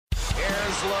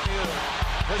Lemieux.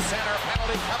 The center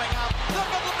penalty coming up. Look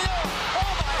at Lemieux.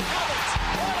 Oh my heavens.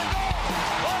 What a goal.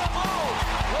 What a move.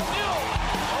 Lemieux.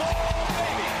 Oh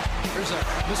baby. There's a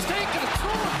mistake and a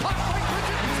throw. Puck by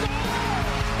Richard. Score!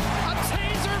 A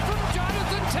taser from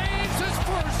Jonathan Taves is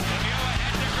first. Lemieux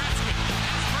ahead to Gretzky.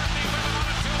 It's Murphy with him on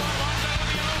a 2-on-1 to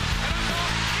Lemieux. And a goal.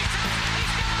 He shoots. He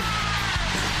scores!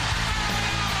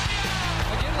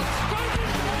 Again, let's go.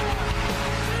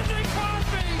 Sidney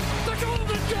Crosby, the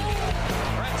golden goal.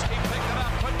 Gretzky picked it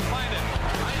up. Couldn't find it.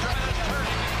 Eiserman is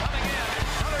turning and coming in.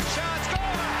 Another shot.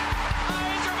 Score.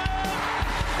 Eiserman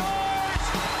scores.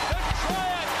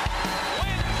 Detroit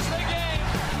wins the game.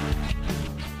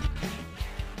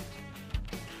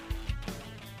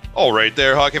 All right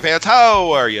there, hockey fans.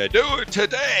 How are you doing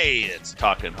today? It's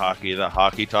Talkin' Hockey, the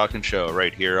Hockey Talkin' Show,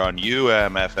 right here on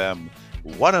UMFM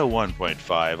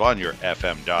 101.5 on your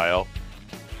FM dial.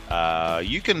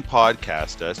 You can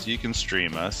podcast us. You can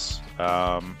stream us.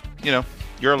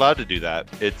 You're allowed to do that.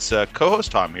 It's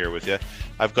co-host Tom here with you.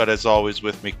 I've got, as always,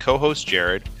 with me co-host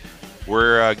Jared.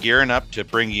 We're gearing up to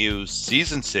bring you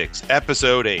Season 6,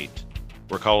 Episode 8.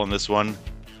 We're calling this one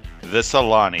The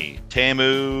Selanne.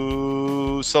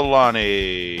 Teemu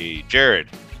Selanne. Jared,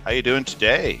 how you doing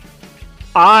today?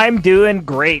 I'm doing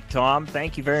great, Tom.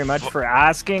 Thank you very much for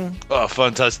asking. Oh,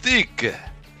 fantastic.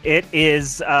 It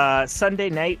is Sunday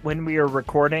night when we are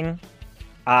recording.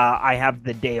 I have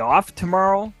the day off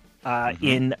tomorrow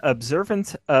in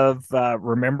observance of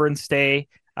Remembrance Day,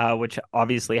 which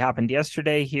obviously happened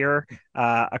yesterday here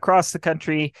across the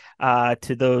country.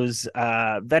 To those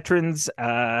veterans,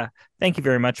 thank you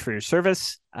very much for your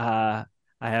service. I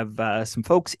have some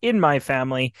folks in my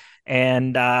family,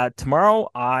 and tomorrow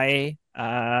I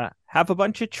have a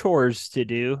bunch of chores to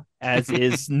do, as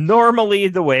is normally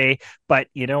the way. But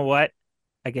you know what?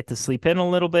 I get to sleep in a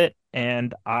little bit,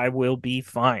 and I will be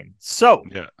fine. So,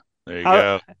 Yeah, there you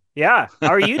go. Yeah, how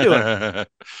are you doing?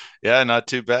 Yeah, not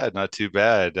too bad. Not too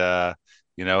bad.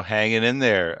 Hanging in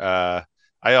there.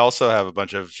 I also have a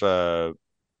bunch of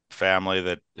family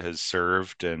that has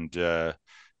served, and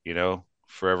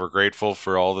forever grateful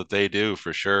for all that they do,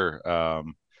 for sure.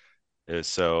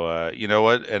 So you know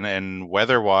what, and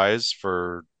weather-wise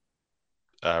for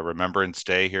Remembrance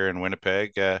Day here in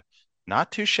Winnipeg,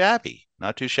 not too shabby,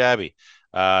 not too shabby.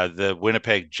 The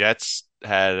Winnipeg Jets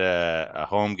had a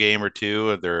home game or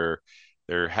two. They're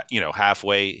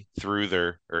halfway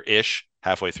through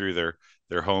halfway through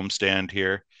their home stand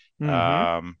here.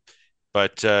 Mhm.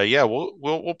 But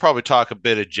we'll probably talk a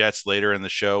bit of Jets later in the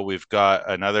show. We've got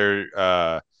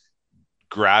another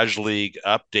Garage League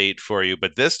update for you,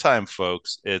 but this time,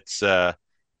 folks, it's a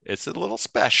little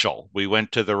special. We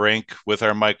went to the rink with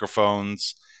our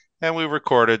microphones, and we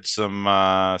recorded some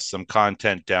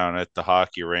content down at the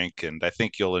hockey rink, and I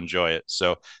think you'll enjoy it.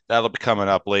 So that'll be coming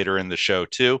up later in the show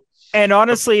too. And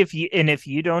honestly, if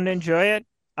you don't enjoy it,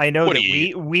 I know What that do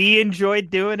you- we enjoyed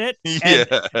doing it. Yeah.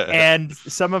 And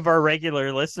some of our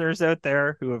regular listeners out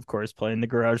there who, of course, play in the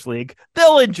Garage League,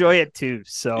 they'll enjoy it too.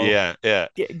 So Yeah.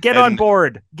 get on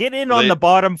board. Get in on the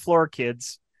bottom floor,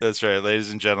 kids. That's right, ladies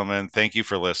and gentlemen. Thank you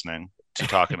for listening to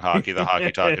Talkin' Hockey, the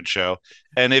Hockey Talkin' Show.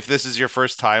 And if this is your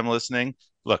first time listening,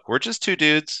 look, we're just two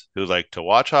dudes who like to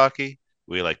watch hockey,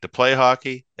 we like to play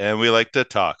hockey, and we like to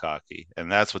talk hockey. And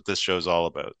that's what this show's all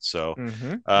about. So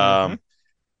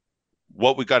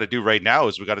what we got to do right now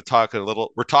is we got to talk a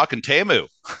little. We're talking Teemu.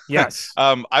 Yes.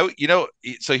 So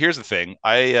here's the thing.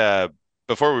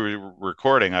 Before we were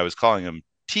recording, I was calling him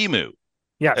Teemu,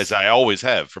 Yes. as I always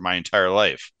have for my entire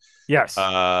life. Yes.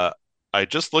 I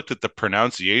just looked at the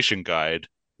pronunciation guide.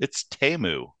 It's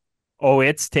Teemu. Oh,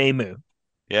 it's Teemu.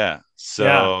 Yeah.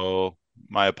 So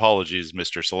my apologies,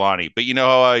 Mr. Selanne. But you know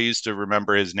how I used to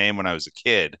remember his name when I was a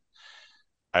kid?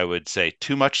 I would say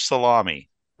too much salami.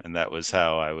 And that was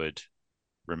how I would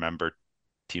remember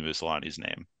Teemu Selanne's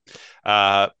name.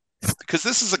 Because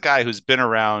this is a guy who's been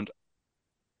around,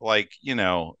 he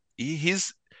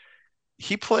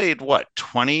played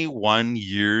 21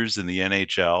 years in the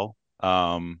NHL.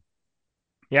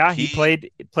 He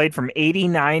played from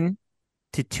 89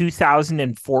 to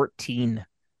 2014.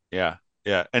 Yeah.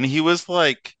 And he was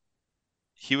like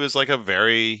a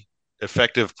very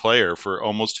effective player for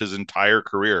almost his entire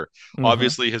career. Mhm.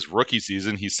 Obviously, his rookie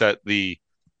season, he set the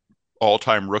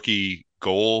all-time rookie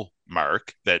goal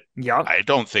mark that I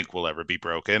don't think will ever be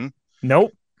broken.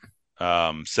 Nope.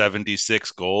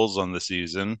 76 goals on the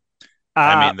season.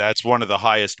 I mean, that's one of the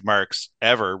highest marks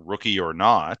ever, rookie or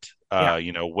not.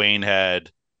 Wayne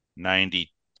had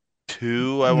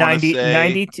 92, I want to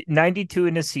say. 92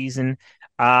 in a season.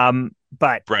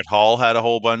 But Brett Hall had a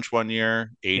whole bunch one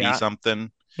year, 80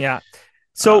 something. Yeah.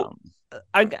 So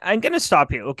I'm gonna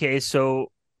stop you. Okay,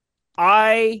 so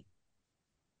I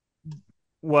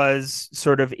was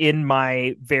sort of in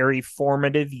my very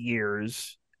formative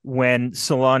years when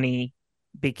Selanne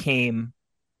became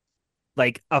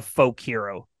like a folk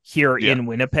hero here Yeah, in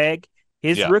Winnipeg.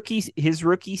 yeah, His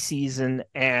rookie season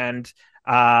and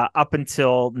up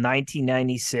until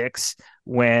 1996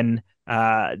 when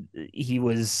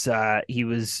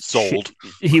sold.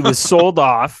 he was sold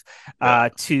off Yeah,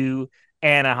 to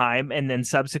Anaheim, and then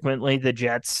subsequently the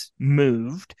Jets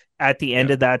moved at the yeah,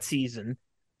 end of that season.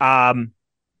 Um,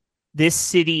 this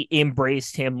city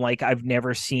embraced him like I've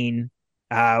never seen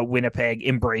Winnipeg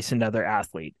embrace another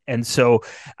athlete. And so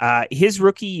his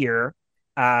rookie year,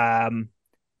 um,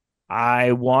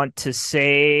 I want to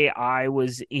say I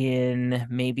was in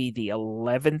maybe the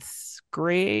 11th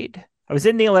grade. I was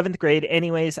in the 11th grade.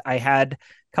 Anyways, I had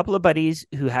a couple of buddies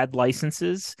who had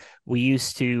licenses. We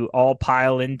used to all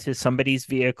pile into somebody's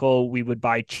vehicle. We would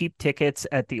buy cheap tickets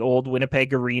at the old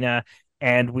Winnipeg Arena,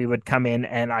 and we would come in,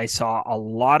 and I saw a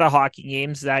lot of hockey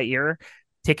games that year.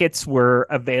 Tickets were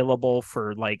available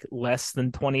for like less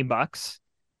than $20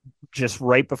 just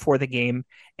right before the game.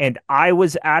 And I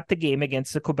was at the game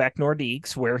against the Quebec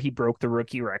Nordiques where he broke the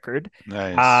rookie record.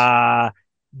 nice. Uh,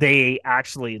 they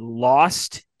actually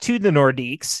lost to the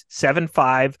Nordiques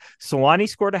 7-5. Selanne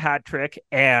scored a hat trick,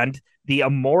 and the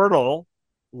immortal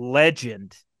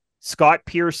legend Scott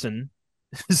Pearson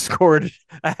scored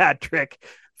a hat trick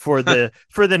for the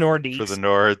For the Nordiques.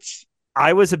 Nords.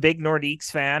 I was a big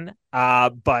Nordiques fan,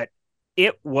 but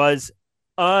it was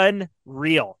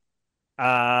unreal.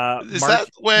 Is that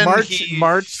when he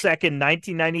March 2nd,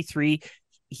 1993.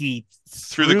 He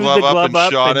threw the threw glove the up glove and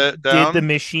up shot and it did the down?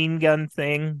 machine gun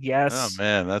thing. Oh Yes.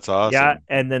 man, that's Yeah. awesome.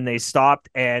 And then they stopped,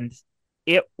 and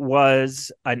it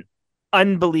was an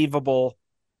unbelievable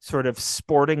sort of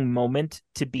sporting moment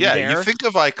to be Yeah, you there. think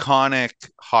of iconic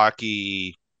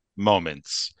hockey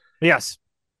moments. Yes.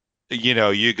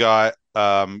 You got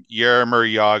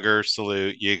Yarmer Yager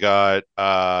salute, you got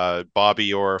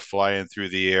Bobby Orr flying through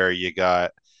the air, you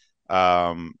got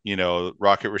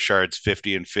Rocket Richard's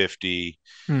 50 and 50,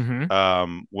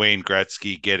 Mm-hmm. Wayne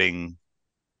Gretzky getting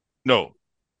no,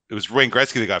 it was Wayne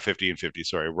Gretzky that got 50 and 50,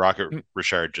 sorry. Rocket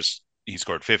Richard just he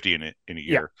scored 50 in a Yeah.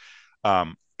 year.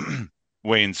 Um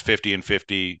Wayne's 50 and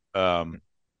 50.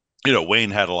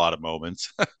 Wayne had a lot of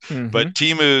moments. Mm-hmm. But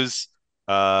Teemu's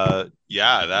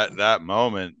yeah, that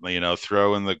moment,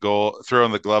 throwing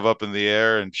the glove up in the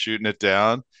air and shooting it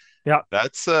down. Yeah.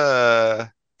 That's It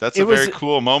a very was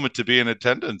cool moment to be in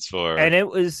attendance and for.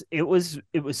 it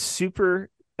was super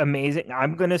amazing.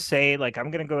 I'm gonna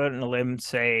go out on a limb and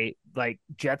say like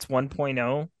Jets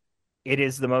 1.0, it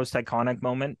is the most iconic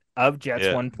moment of Jets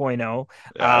Yeah. 1.0.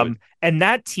 Yeah, I would, And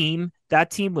that team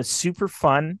was super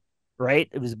fun, right?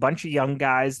 It was a bunch of young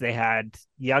guys. They had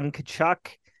young Kachuk,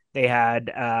 they had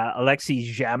Alexei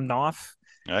Zhamnov,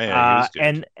 oh yeah, he was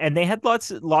good. and they had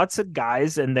lots of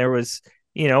guys, and there was,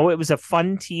 it was a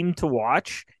fun team to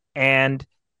watch. And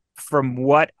from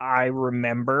what I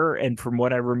remember, and from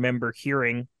what I remember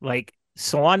hearing, like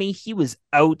Selanne, he was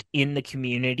out in the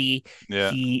community.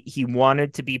 Yeah. He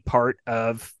wanted to be part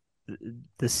of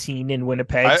the scene in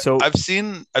Winnipeg. I, So I've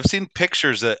seen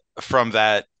pictures from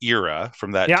that era,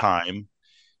 from that yeah. time.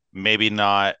 Maybe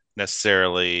not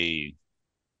necessarily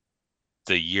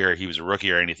the year he was a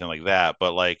rookie or anything like that,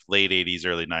 but like late 80s,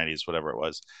 early 90s, whatever it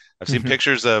was. I've seen Hmm.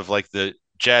 pictures of like the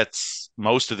Jets,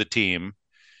 most of the team,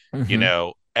 Hmm.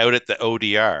 out at the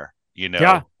ODR,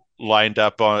 Yeah. lined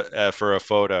up on for a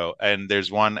photo. And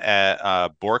there's one at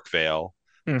Borkvale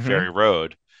Hmm. Ferry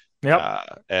Road.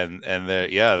 Yep. And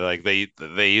yeah, like they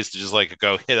used to just like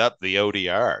go hit up the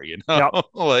ODR, Yep.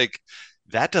 like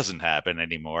that doesn't happen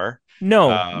anymore.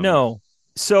 No, Um, no.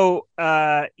 So,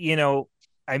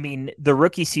 I mean, the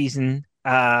rookie season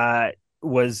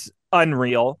was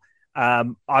unreal.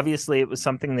 Obviously, it was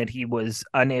something that he was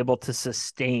unable to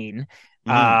sustain.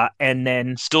 mhm. And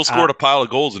then Still uh, scored a pile of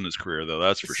goals in his career, though.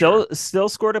 That's for sure. still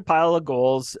scored a pile of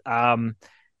goals.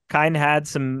 Kind of had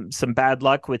some bad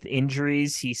luck with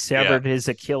injuries. He Yeah. severed his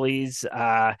Achilles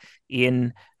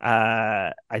in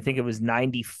I think it was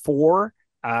 94.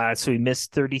 So he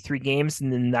missed 33 games in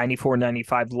the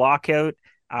 94-95 lockout.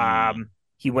 Mm.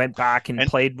 He went back and And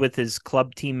played with his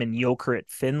club team in Jokerit,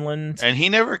 Finland. and he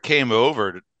never came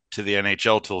over to the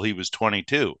NHL till he was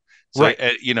 22. So, Right.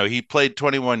 he played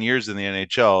 21 years in the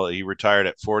NHL. He retired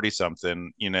at 40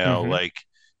 something, Mm-hmm. like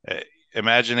uh,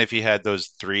 imagine if he had those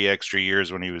 3 extra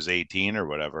years when he was 18 or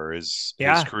whatever. His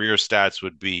Yeah. career stats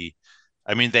would be,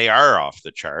 I mean, they are off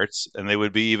the charts and they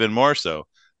would be even more so.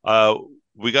 Uh,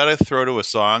 we got to throw to a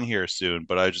song here soon,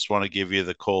 but I just want to give you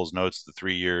the Coles notes, the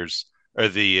 3 years or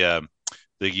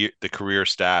the career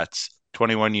stats: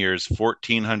 21 years,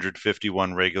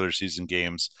 1,451 regular season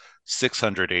games,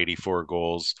 684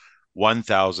 goals,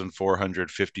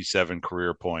 1,457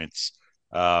 career points.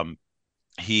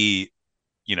 He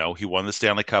he won the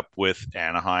Stanley Cup with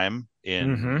Anaheim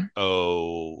in Mm-hmm.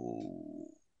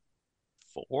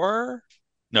 04?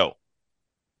 No,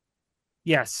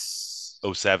 Yes.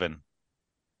 '07.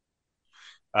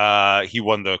 He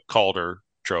won the Calder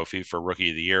Trophy for Rookie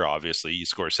of the Year. Obviously, you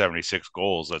score 76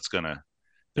 goals. They're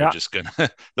Yeah. just gonna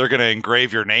they're gonna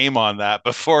engrave your name on that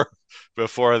before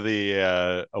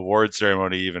the award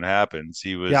ceremony even happens.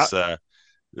 He Yeah. was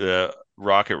the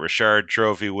Rocket Richard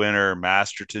Trophy winner,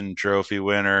 Masterton Trophy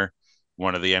winner,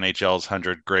 one of the NHL's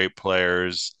 100 great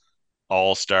players,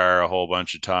 All-Star a whole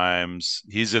bunch of times.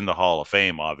 He's in the Hall of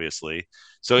Fame, obviously.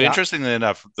 So Yeah. interestingly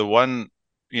enough, the one,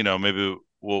 maybe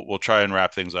we'll try and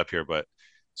wrap things up here, but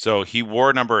so he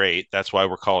wore number 8. That's why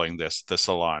we're calling this the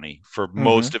Selanne. For Mm-hmm.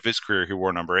 most of his career, he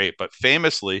wore number 8, but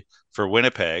famously for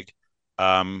Winnipeg,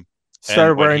 um,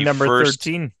 Started and when wearing he number first,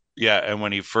 13. yeah, and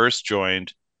when he first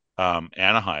joined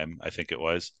Anaheim, I think it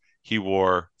was, he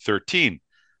wore 13.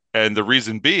 And the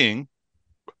reason being,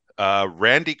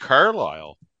 Randy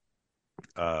Carlyle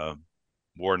uh,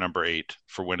 wore number 8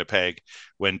 for Winnipeg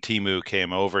when Teemu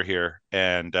came over here.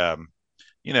 And,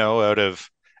 out of,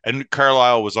 and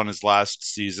Carlyle was on his last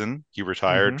season. He Mm-hmm.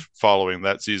 retired following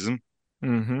that season.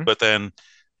 Mm-hmm. But then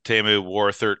Teemu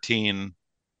wore 13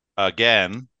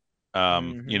 again,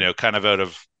 Mm-hmm. kind of out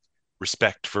of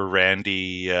respect for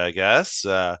Randy, I guess.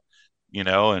 And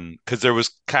because there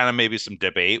was kind of maybe some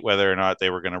debate whether or not they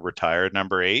were going to retire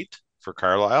number 8 for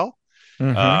Carlisle.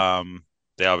 Mm-hmm. Um,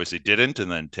 they obviously didn't, and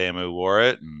then Teemu wore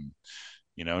it, and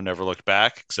never looked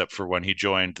back except for when he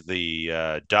joined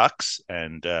the Ducks,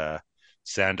 and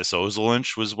Sandis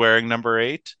Ozolinsh was wearing number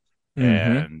 8,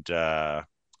 Mm-hmm. and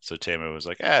so Teemu was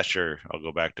like, "Ah, sure, I'll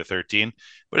go back to 13."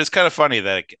 But it's kind of funny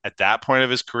that at that point of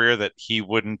his career that he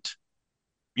wouldn't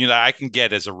I can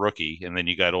get as a rookie, and then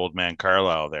you got old man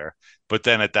Carlisle there. But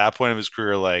then at that point of his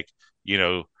career, like, you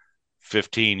know,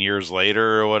 15 years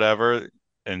later or whatever,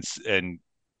 and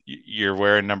you're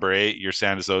wearing number 8, you're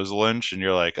Sandis Ozolinsh, and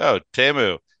you're like, oh,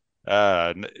 Teemu,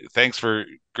 thanks for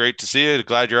great to see you.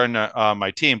 Glad you're on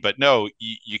my team. But no,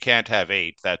 you can't have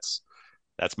 8. That's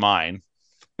mine.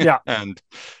 Yeah. And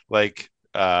like,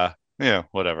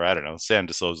 whatever. I don't know.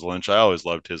 Sandis Ozolinsh. I always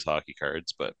loved his hockey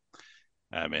cards, but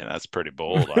I mean, that's pretty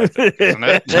bold, I think, isn't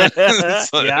it?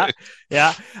 Yeah.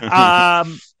 Yeah.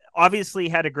 Obviously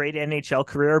had a great NHL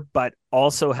career, but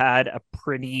also had a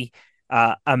pretty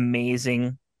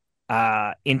amazing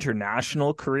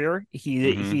international career. Hmm.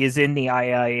 He is in the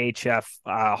IIHF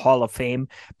Hall of Fame,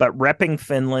 but repping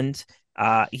Finland,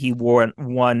 he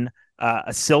won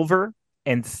a silver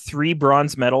and 3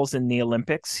 bronze medals in the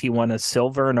Olympics. He won a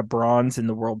silver and a bronze in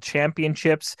the World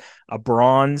Championships, a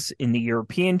bronze in the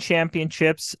European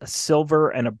Championships, a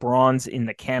silver and a bronze in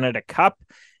the Canada Cup,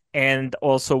 and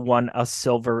also won a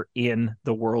silver in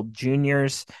the World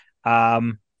Juniors.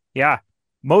 Yeah,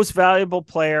 most valuable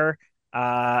player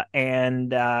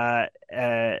and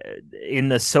in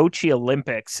the Sochi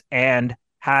Olympics, and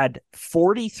had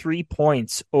 43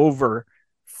 points over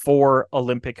 4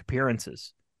 Olympic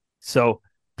appearances. So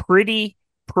pretty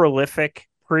prolific,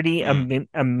 pretty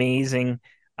amazing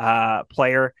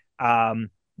player.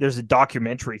 There's a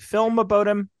documentary film about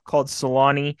him called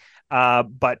Selanne,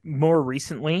 but more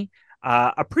recently,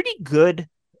 a pretty good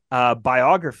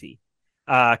biography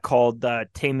called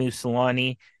Teemu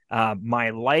Selanne, My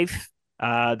Life,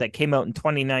 that came out in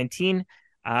 2019.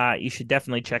 You should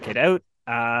definitely check it out.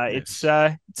 It's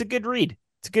Yes. it's a good read.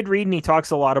 It's a good read, and he talks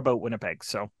a lot about Winnipeg.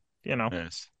 So,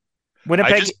 Yes. I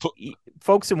Winnipeg, just put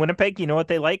folks in Winnipeg, you know what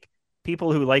they like?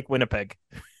 People who like Winnipeg.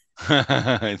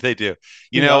 they do.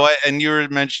 You know Yeah. what? And you were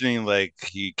mentioning like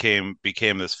he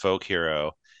became this folk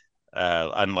hero,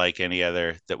 unlike any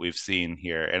other that we've seen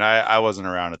here. And I wasn't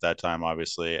around at that time,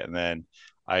 obviously. And then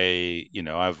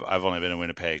I've only been in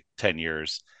Winnipeg 10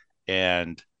 years,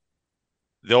 and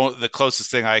the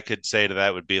closest thing I could say to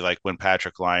that would be like when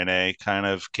Patrick Laine kind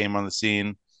of came on the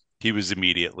scene. He was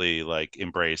immediately like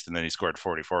embraced, and then he scored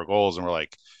 44 goals, and we're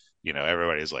like,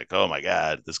 everybody's like, oh my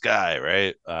god, this guy,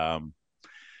 right?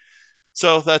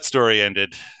 So that story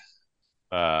ended,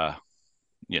 uh,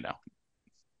 you know,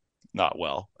 not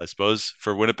well, I suppose,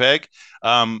 for Winnipeg.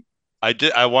 Um,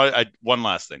 one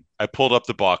last thing. I pulled up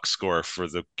the box score for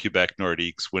the Quebec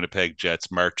Nordiques Winnipeg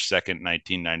Jets March 2nd,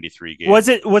 1993 game. Was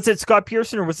it Scott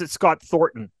Pearson or was it Scott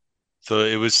Thornton? So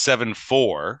it was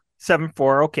 7-4,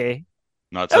 7-4. Okay,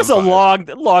 not that was seven a five.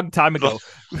 long time ago.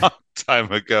 Long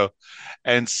time ago.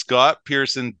 And Scott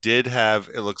Pearson did have,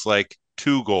 it looks like,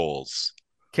 2 goals.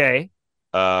 Okay.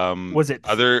 Was it?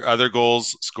 Other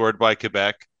goals scored by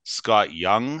Quebec. Scott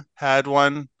Young had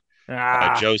one.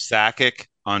 Joe Sakic,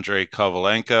 Andrei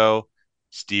Kovalenko,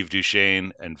 Steve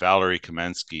Duchesne, and Valerie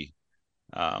Kamensky.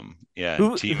 And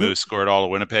Teemu scored all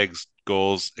of Winnipeg's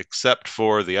goals except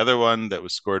for the other one that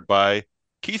was scored by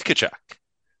Keith Tkachuk.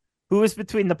 Who was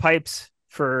between the pipes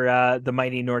for the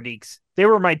mighty Nordiques? They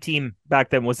were my team back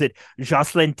then. Was it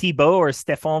Jocelyn Thibault or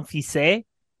Stéphane Fisset?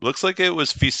 Looks like it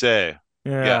was Fisset.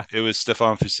 Yeah, it was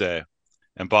Stéphane Fisset.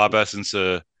 And Bob Essence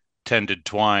tended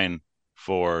twine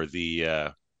for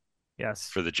the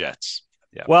for the Jets.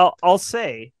 Yeah. Well, I'll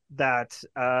say that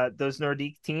those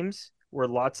Nordique teams were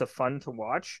lots of fun to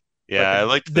watch. Yeah, I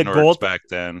liked the Nords back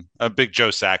then. A big Joe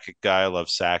Sakic guy. I love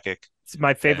Sakic. It's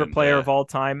my favorite player of all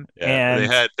time. Yeah,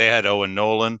 and they had Owen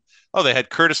Nolan. Oh, they had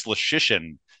Curtis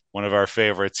Lashishin, one of our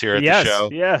favorites here at the show.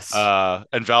 Yes.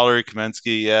 And Valerie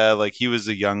Kamensky. Yeah, like he was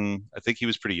I think he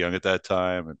was pretty young at that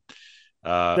time.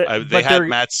 And they had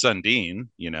Matt Sundin,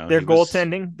 their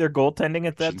goaltending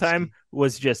at that time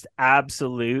was just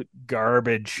absolute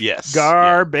garbage. Yes.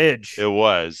 Garbage. Yeah, it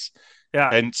was. Yeah.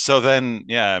 And so then,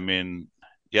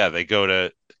 they go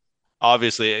to,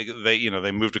 obviously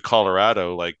they moved to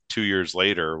Colorado like 2 years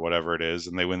later or whatever it is.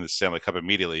 And they win the Stanley Cup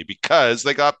immediately because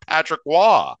they got Patrick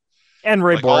Waugh. And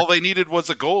Ray Bork. All they needed was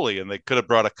a goalie and they could have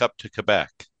brought a cup to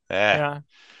Quebec. Yeah.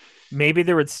 Maybe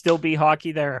there would still be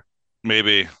hockey there.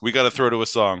 Maybe. We got to throw to a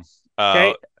song.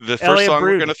 Okay. The first song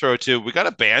we're going to throw to, we got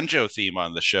a banjo theme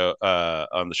on the show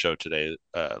today,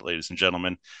 ladies and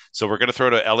gentlemen. So we're going to throw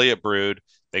to Elliott Brood.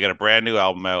 They got a brand new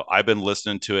album out. I've been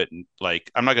listening to it,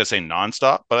 I'm not going to say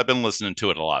nonstop, but I've been listening to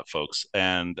it a lot, folks.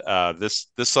 And this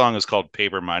song is called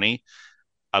Paper Money.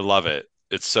 I love it.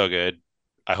 It's so good.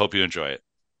 I hope you enjoy it.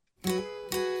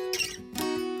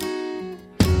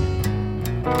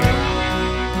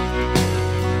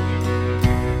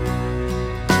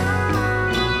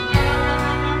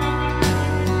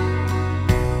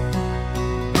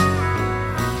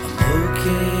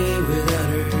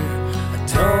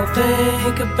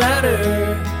 Think about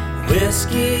her,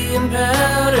 whiskey and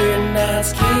powder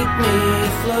nights keep me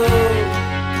afloat.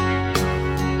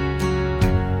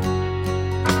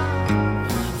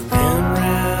 I've been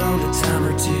round a time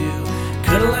or two,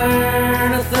 could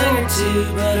learn a thing or two,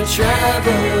 but I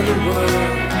travel the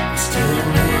world, still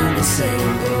in the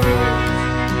same boat.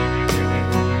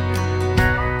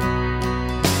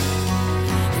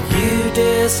 And you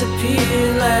disappear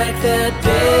like that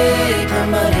paper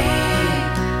money.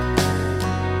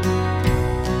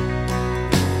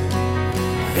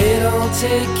 They don't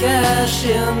take cash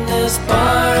in this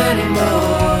bar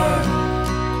anymore.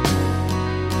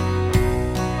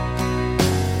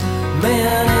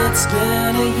 Man, it's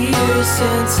been a year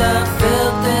since I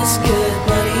felt this good,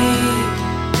 buddy.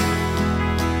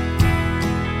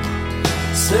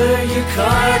 Sir, your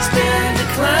card's been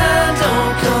declined.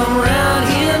 Don't come around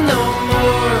here no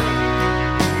more.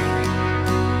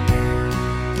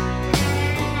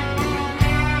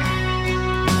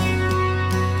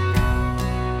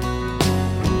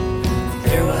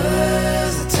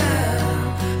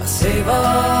 Save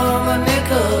all my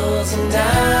nickels and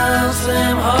dimes for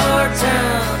them hard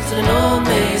times in an old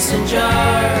mason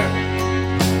jar.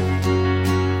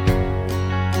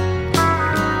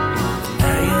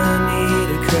 Now you need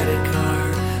a credit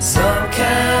card, some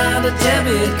kind of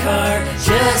debit card,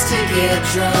 just to get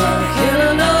drunk in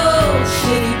an old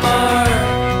shitty bar.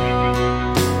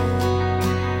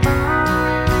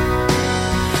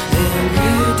 And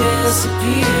you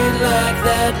disappeared like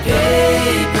that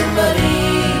paper money.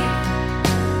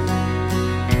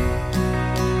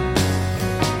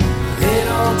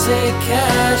 Don't take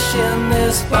cash in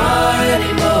this bar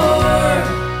anymore.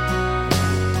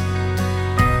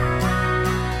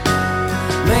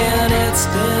 Man, it's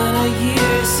been a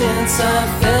year since I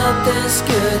felt this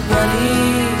good,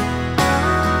 buddy.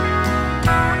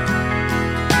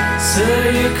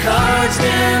 Sir, your card's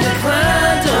been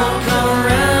declined. Don't come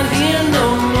around here no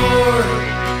more.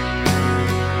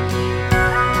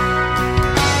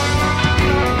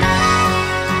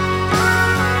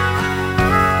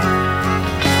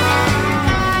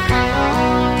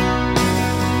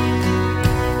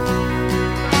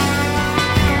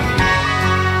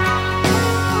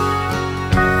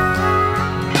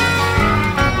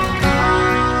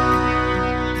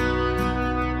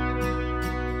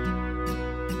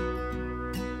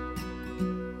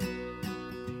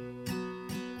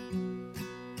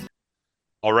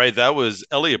 All right, that was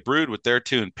Elliott Brood with their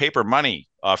tune Paper Money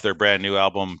off their brand new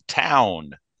album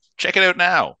Town. Check it out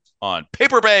now on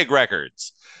Paper Bag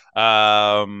Records.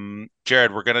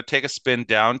 Jared, we're going to take a spin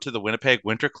down to the Winnipeg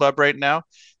Winter Club right now.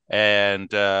 and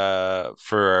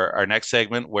for our next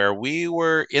segment, where we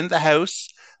were in the house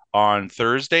on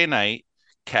Thursday night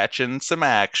catching some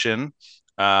action,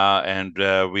 and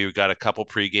we've got a couple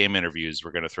pregame interviews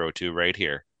we're going to throw to right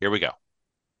here. Here we go.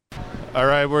 All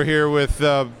right, we're here with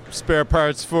spare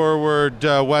parts forward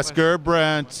Wes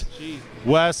Gerbrandt.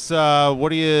 Wes, what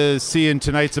do you see in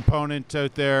tonight's opponent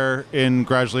out there in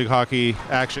Garage League hockey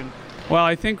action? Well,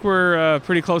 I think we're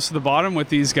pretty close to the bottom with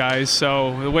these guys.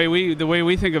 So the way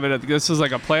we think of it, this is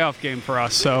like a playoff game for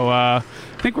us. So I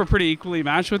think we're pretty equally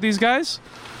matched with these guys.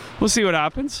 We'll see what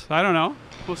happens. I don't know.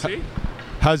 We'll see.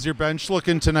 How's your bench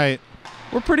looking tonight?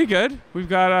 We're pretty good. We've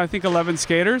got I think 11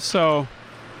 skaters. So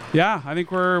yeah, I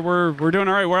think we're doing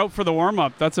all right. We're out for the warm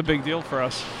up. That's a big deal for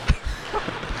us.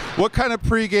 What kind of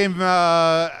pregame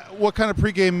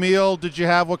meal did you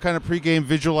have? What kind of pregame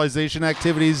visualization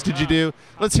activities did you do?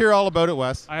 Let's hear all about it,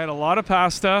 Wes. I had a lot of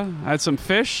pasta. I had some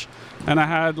fish, and I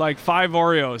had like 5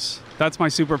 Oreos. That's my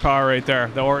superpower right there,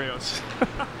 the Oreos.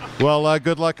 Well,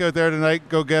 good luck out there tonight.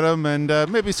 Go get them,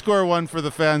 and maybe score one for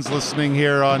the fans listening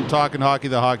here on Talkin' Hockey,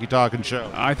 the Hockey Talkin'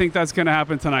 Show. I think that's going to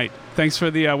happen tonight. Thanks for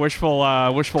the wishful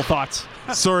thoughts.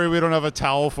 Sorry we don't have a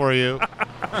towel for you.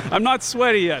 I'm not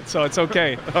sweaty yet, so it's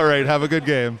okay. All right, have a good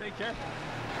game. Take care.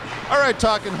 All right,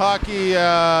 Talkin' Hockey,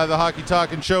 the Hockey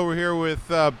Talkin' Show. We're here with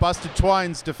Busted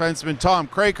Twines defenseman Tom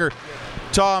Craker.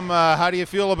 Tom, how do you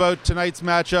feel about tonight's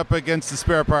matchup against the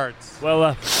spare parts?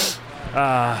 Well,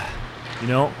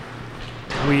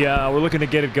 we're looking to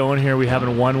get it going here. We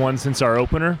haven't won one since our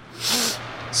opener,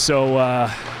 so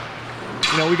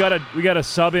we got a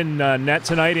sub in net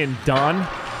tonight in Don.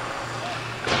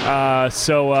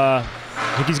 So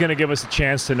I think he's going to give us a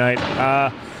chance tonight.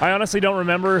 I honestly don't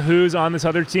remember who's on this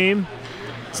other team.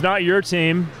 It's not your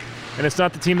team, and it's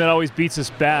not the team that always beats us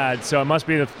bad, so it must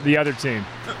be the other team.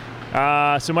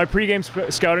 So my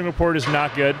pregame scouting report is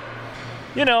not good.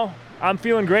 I'm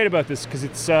feeling great about this because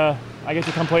it's I get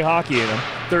to come play hockey, and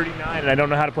I'm 39 and I don't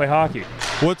know how to play hockey.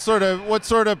 What sort of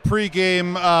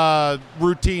pregame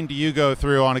routine do you go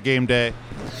through on a game day?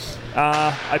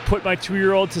 I put my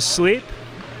 2-year-old to sleep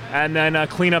and then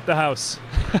clean up the house.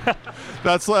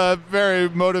 That's very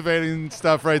motivating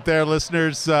stuff right there,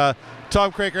 listeners. Tom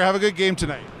Craker, have a good game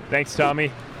tonight. Thanks,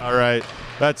 Tommy. All right.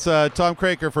 That's Tom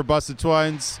Craker for Busted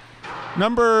Twines.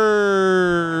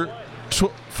 Number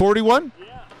 41?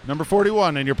 Yeah. Number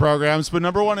 41 in your programs, but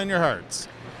number 1 in your hearts.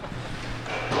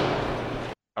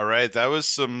 All right, that was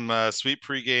some sweet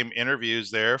pregame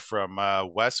interviews there from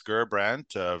Wes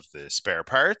Gerbrandt of the Spare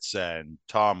Parts and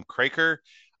Tom Craker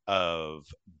of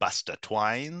Busted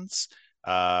Twines.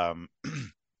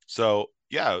 So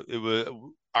yeah, it was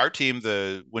our team,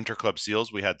 the Winter Club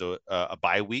Seals. We had a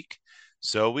bye week,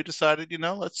 so we decided,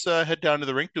 let's head down to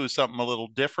the rink, do something a little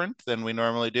different than we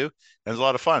normally do. And it was a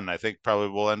lot of fun. I think probably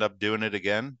we'll end up doing it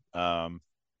again.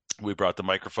 We brought the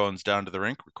microphones down to the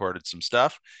rink, recorded some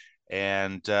stuff,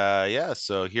 and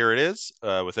so here it is.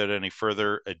 Without any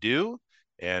further ado,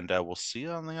 and we'll see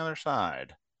you on the other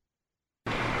side.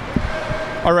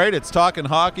 All right, it's Talkin'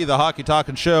 Hockey, the Hockey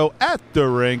Talkin' Show at the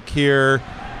rink here.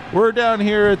 We're down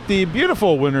here at the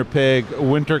beautiful Winnipeg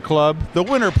Winter Club. The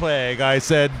Winter Plague, I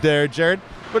said there, Jared.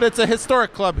 But it's a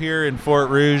historic club here in Fort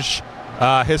Rouge.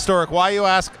 Historic, why, you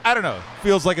ask? I don't know.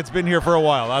 Feels like it's been here for a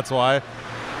while, that's why.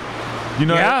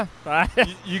 Yeah.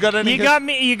 You got any? You got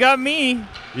me.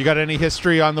 You got any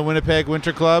history on the Winnipeg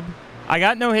Winter Club? I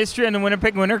got no history on the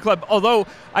Winnipeg Winter Club, although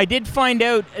I did find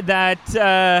out that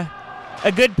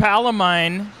a good pal of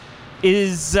mine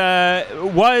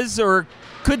was or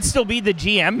could still be the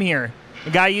GM here.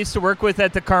 A guy I used to work with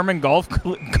at the Carmen Golf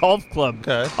Club.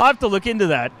 Okay. I'll have to look into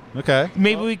that. Okay.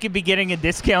 Maybe we could be getting a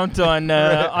discount on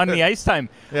the ice time.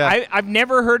 Yeah. I've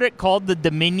never heard it called the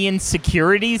Dominion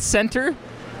Security Center.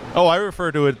 Oh, I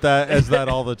refer to it as that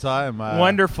all the time.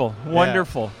 Wonderful.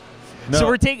 No. So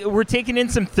we're taking in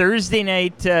some Thursday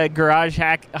night Garage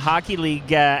Hockey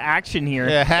League action here.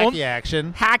 Yeah, hacky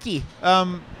action. Hacky.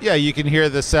 Yeah, you can hear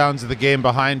the sounds of the game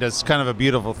behind us. Kind of a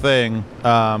beautiful thing.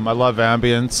 I love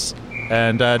ambience,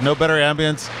 and no better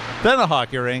ambience than a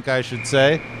hockey rink, I should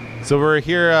say. So we're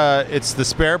here. It's the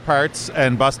Spare Parts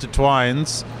and Busted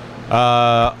Twines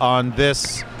on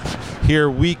this here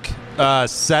week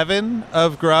 7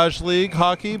 of Garage League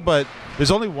hockey, but there's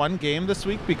only one game this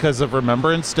week because of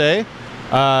Remembrance Day.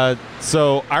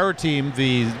 So our team,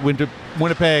 the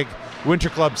Winnipeg Winter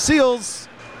Club Seals,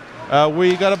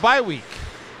 we got a bye week.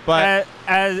 But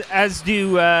as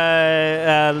do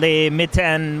les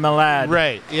Mitten Malades.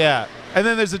 Right, yeah. And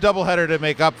then there's a doubleheader to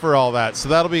make up for all that. So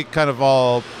that'll be kind of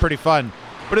all pretty fun.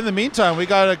 But in the meantime, we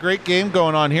got a great game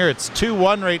going on here. It's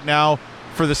 2-1 right now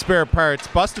for the Spare Parts.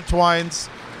 Busted Twines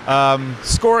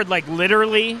Scored like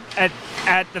literally at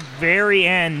the very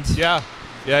end Yeah.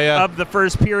 of the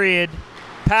first period.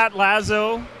 Pat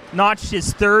Lazo notched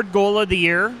his 3rd goal of the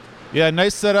year. Yeah,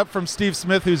 nice setup from Steve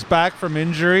Smith, who's back from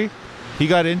injury. He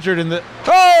got injured in the...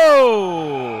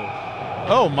 Oh!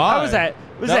 Oh, my. How was that? It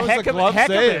was That a heck of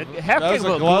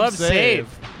a glove save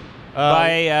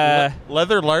by...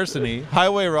 leather larceny,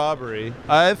 highway robbery.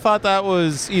 I thought that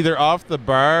was either off the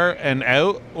bar and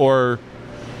out, or...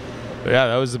 Yeah,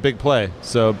 that was a big play.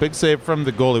 So, big save from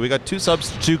the goalie. We got 2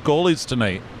 substitute goalies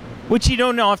tonight. which you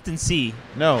don't often see.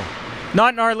 No.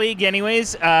 Not in our league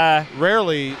anyways.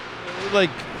 Rarely. Like,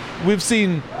 we've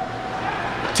seen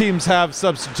teams have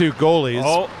substitute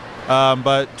goalies.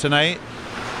 But tonight,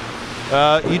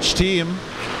 each team,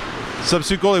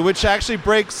 substitute goalie, which actually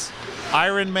breaks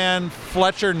Ironman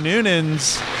Fletcher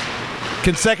Noonan's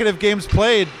consecutive games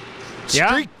played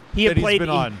streak he had that played, he's been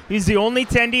on. He's the only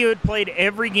tendy who had played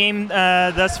every game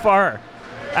thus far.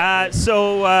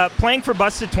 So playing for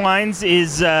Busted Twines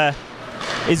is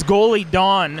goalie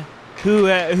Don, who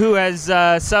has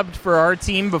subbed for our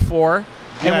team before.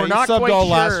 Yeah, and we're not he subbed quite all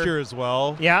sure. last year as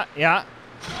well. Yeah.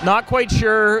 Not quite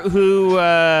sure who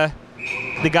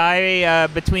the guy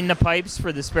between the pipes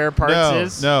for the spare parts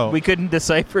is. No. We couldn't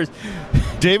decipher.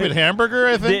 David Hamburger,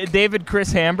 I think? David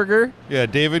Chris Hamburger. Yeah,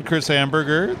 David Chris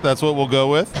Hamburger. That's what we'll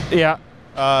go with. Yeah.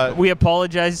 We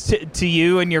apologize to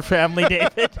you and your family,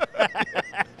 David.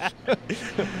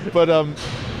 But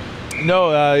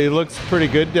no, he looks pretty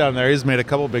good down there. He's made a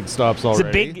couple big stops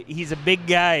already. He's a big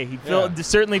guy. He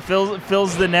certainly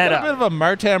fills the net up. A bit of a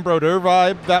Martin Brodeur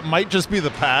vibe. That might just be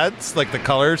the pads, like the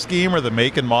color scheme or the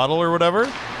make and model or whatever.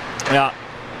 Yeah,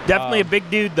 definitely a big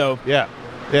dude though. Yeah.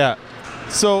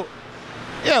 So,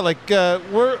 yeah, like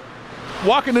we're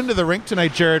walking into the rink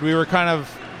tonight, Jared. We were kind of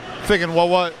thinking, well,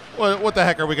 what the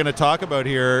heck are we going to talk about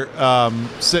here?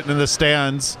 Sitting in the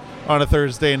stands on a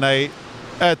Thursday night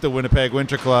at the Winnipeg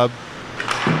Winter Club.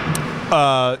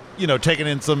 Taking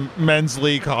in some men's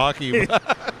league hockey.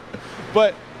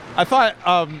 But I thought,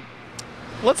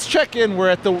 let's check in. We're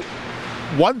at the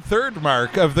 1/3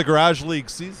 mark of the Garage League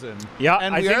season. Yeah,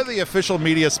 and we are the official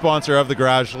media sponsor of the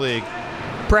Garage League.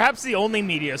 Perhaps the only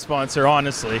media sponsor,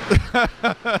 honestly.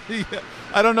 Yeah.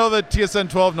 I don't know that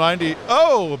TSN 1290.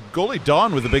 Oh, goalie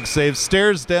Don with a big save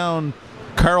stares down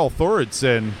Carl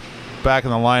Thorudson back in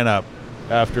the lineup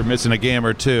after missing a game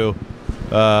or two.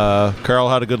 Carl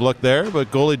had a good look there,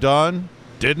 but goalie Don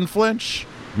didn't flinch,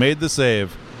 made the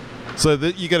save. So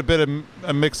you get a bit of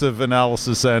a mix of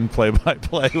analysis and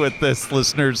play-by-play with this,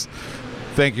 listeners.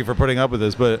 Thank you for putting up with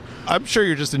this, but I'm sure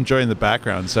you're just enjoying the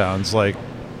background sounds. Like,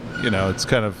 it's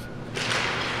kind of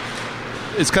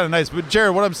nice. But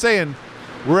Jared, what I'm saying,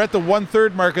 we're at the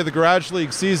 1/3 mark of the Garage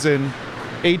League season.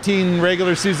 18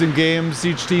 regular season games.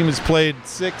 Each team has played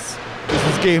 6. This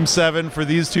is game 7 for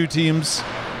these two teams.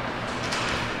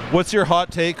 What's your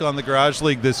hot take on the Garage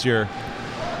League this year?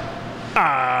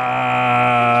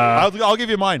 I'll give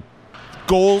you mine.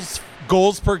 Goals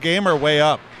per game are way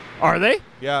up. Are they?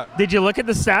 Yeah. Did you look at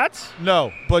the stats?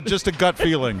 No, but just a gut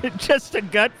feeling. Just a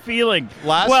gut feeling.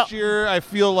 Last year, I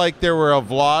feel like there were a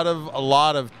lot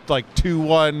of like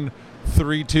 2-1,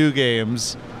 3-2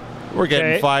 games. We're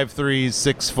getting 5-3,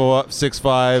 6-4,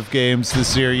 6-5 games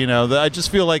this year. I just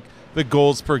feel like the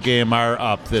goals per game are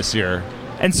up this year.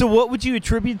 And so what would you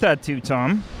attribute that to,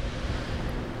 Tom?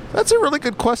 That's a really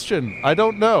good question. I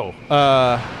don't know.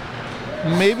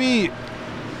 Maybe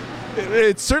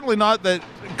it's certainly not that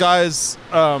guys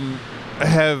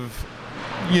have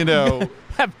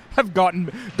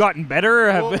gotten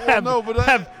better,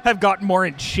 have gotten more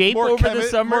in shape over the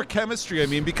summer. More chemistry,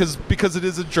 because it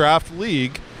is a draft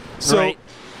league. So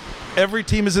every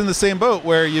team is in the same boat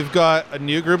where you've got a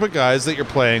new group of guys that you're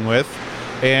playing with,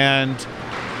 and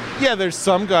there's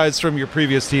some guys from your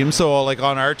previous team. So like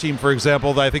on our team, for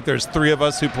example, I think there's 3 of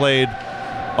us who played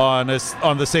on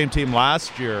the same team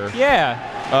last year. Yeah.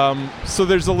 So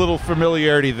there's a little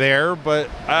familiarity there,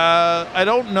 but I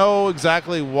don't know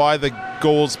exactly why the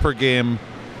goals per game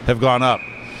have gone up.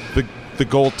 The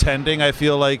goaltending, I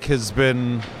feel like, has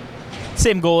been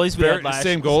same goalies we had last.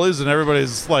 Same goalies, and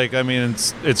everybody's like,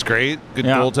 it's great, good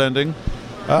goaltending.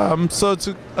 So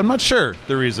I'm not sure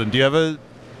the reason. Do you have a?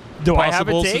 Do I have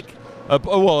a take? A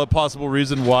possible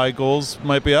reason why goals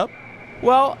might be up?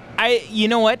 Well, you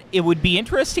know what? It would be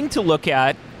interesting to look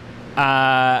at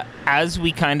as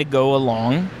we kind of go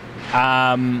along.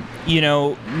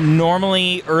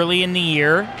 Normally early in the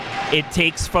year, it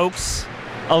takes folks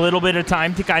a little bit of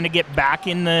time to kind of get back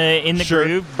in the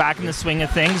groove, back in the swing of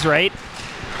things, right?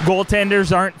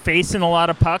 Goaltenders aren't facing a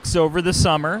lot of pucks over the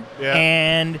summer,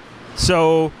 and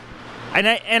so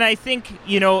And I think,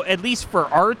 at least for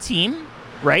our team,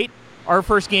 right? Our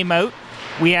first game out,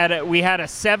 we had a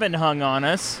 7 hung on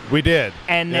us. We did.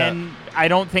 And then I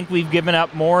don't think we've given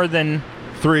up more than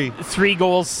 3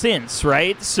 goals since,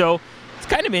 right? So it's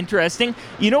kind of interesting.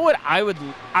 You know what I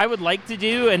would like to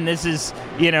do, and this is,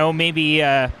 maybe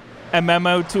a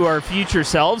memo to our future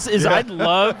selves, is I'd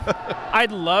love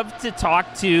to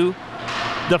talk to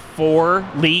the 4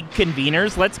 league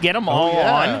conveners. Let's get them all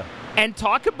on and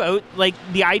talk about like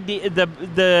the idea,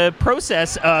 the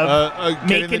process of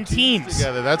making teams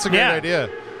together. That's a great idea.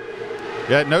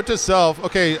 Yeah. Note to self.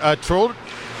 Okay. Troll.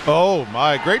 Oh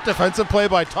my! Great defensive play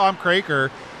by Tom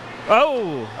Craker.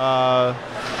 Oh.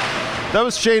 That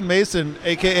was Shane Mason,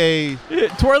 a.k.a.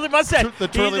 Twirly Mustache. The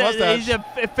Twirly Mustache. He's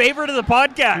a favorite of the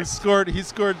podcast. He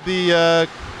scored the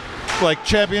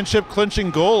championship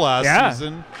clinching goal last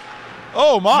season.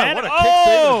 Oh my! Man, what a kick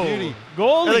save of beauty!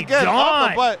 Goalie and again, off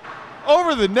the butt,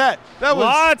 over the net. That was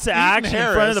lots of Ethan action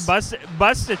Harris. in front of the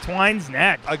Busta Twine's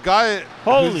net. A guy.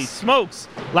 Holy smokes!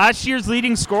 Last year's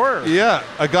leading scorer. Yeah,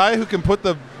 a guy who can put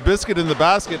the biscuit in the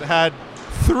basket had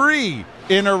 3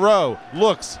 in a row.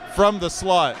 Looks from the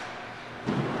slot.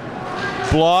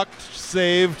 Blocked,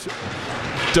 saved,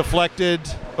 deflected,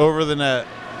 over the net.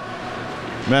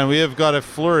 Man, we have got a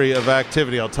flurry of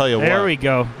activity, I'll tell you what.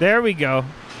 There we go.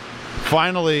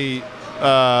 Finally,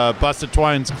 Busted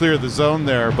Twines cleared the zone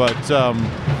there, but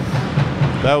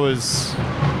that was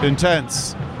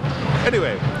intense.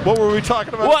 Anyway, what were we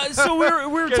talking about? Well, so we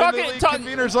were talking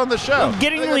conveners on the show.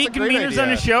 Getting the league conveners on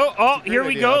the show. Oh, here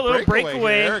we go, a little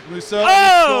breakaway. Eric Mousseau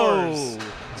scores.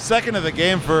 Second of the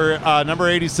game for number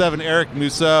 87, Eric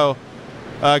Mousseau.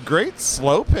 Great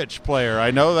slow pitch player. I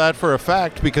know that for a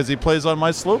fact because he plays on my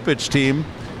slow pitch team.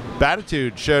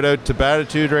 Batitude. Shout out to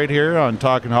Batitude right here on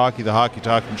Talkin' Hockey, the Hockey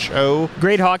Talkin' Show.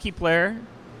 Great hockey player.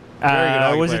 Very good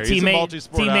hockey was player. a He's a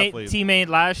multi-sport athlete. Teammate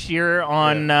last year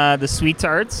on the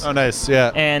Sweethearts. Oh, nice,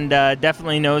 yeah. And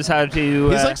definitely knows how to.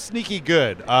 He's like sneaky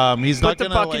good. He's not the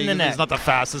gonna puck in the net. He's not the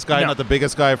fastest guy, not the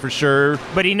biggest guy for sure.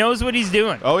 But he knows what he's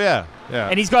doing. Oh yeah.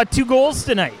 And he's got 2 goals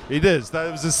tonight. He did.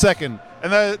 That was his second,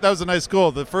 and that was a nice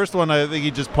goal. The first one, I think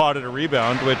he just potted a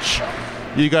rebound, which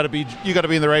you got to be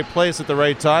in the right place at the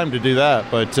right time to do that.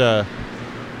 But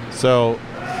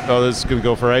this is gonna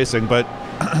go for icing, but.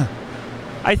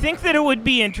 I think that it would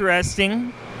be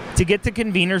interesting to get the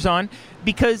conveners on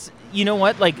because, you know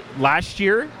what, like last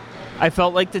year, I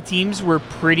felt like the teams were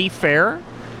pretty fair,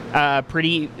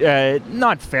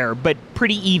 not fair, but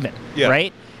pretty even,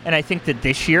 right? And I think that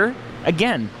this year,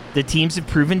 again, the teams have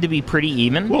proven to be pretty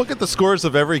even. Well, look at the scores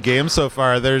of every game so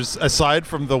far. There's, aside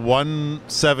from the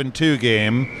 1-7-2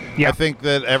 game, I think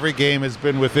that every game has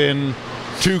been within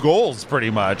 2 goals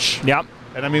pretty much. Yep.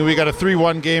 And I mean, we got a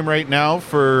 3-1 game right now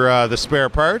for the spare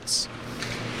parts.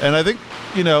 And I think,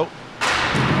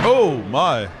 oh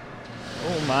my.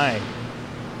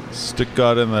 Stick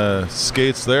got in the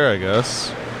skates there, I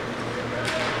guess.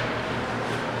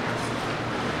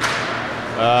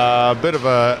 A bit of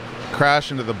a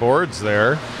crash into the boards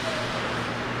there.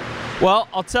 Well,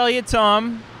 I'll tell you,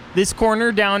 Tom, this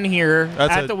corner down here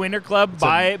at the Winter Club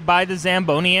by the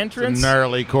Zamboni entrance, it's a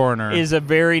gnarly corner. Is a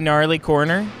very gnarly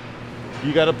corner.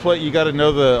 You got to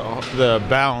know the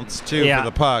bounce too for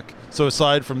the puck. So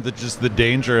aside from just the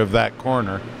danger of that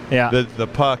corner, the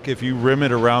puck, if you rim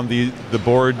it around the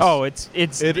boards,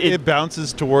 it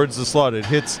bounces towards the slot. It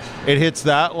hits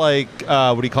that like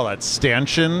what do you call that,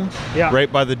 stanchion? Yeah.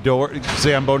 Right by the door,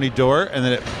 Zamboni door, and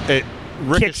then it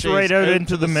ricochets kicks right out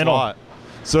into the middle. Slot.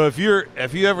 So if you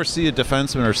ever see a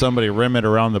defenseman or somebody rim it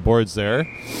around the boards there,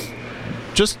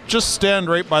 just stand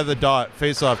right by the dot,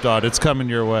 face-off dot. It's coming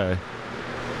your way.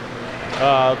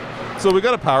 So we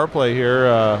got a power play here.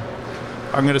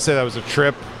 I'm going to say that was a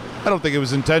trip. I don't think it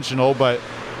was intentional, but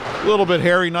a little bit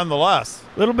hairy nonetheless.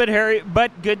 A little bit hairy,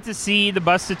 but good to see the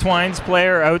Busted Twines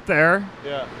player out there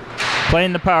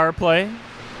playing the power play.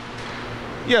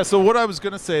 Yeah, so what I was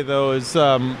going to say, though, is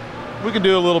we can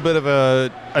do a little bit of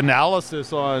a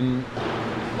analysis on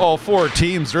all 4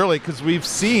 teams, really, because we've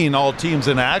seen all teams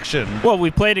in action. Well,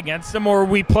 we played against them, or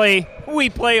we play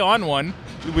on one.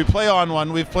 We play on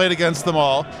one. We've played against them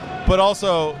all. But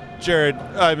also, Jared,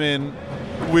 I mean,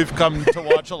 we've come to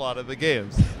watch a lot of the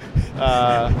games.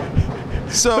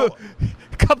 So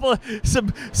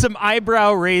some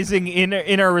eyebrow raising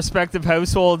in our respective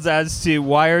households as to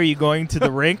why are you going to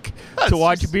the rink to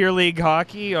watch beer league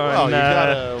hockey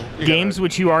on games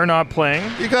which you are not playing?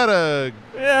 You gotta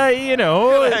you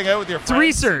gotta hang out with your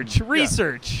friends. It's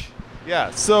research.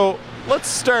 Yeah. So let's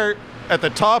start at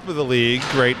the top of the league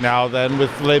right now then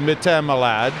with Les Mitten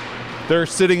Malades. they're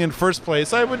sitting in first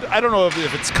place. I don't know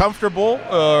if it's comfortable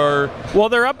or Well,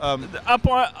 they're up on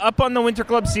the Winter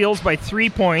Club Seals by 3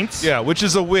 points. yeah, which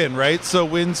is a win, right? So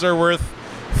wins are worth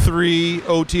 3,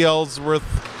 OTL's worth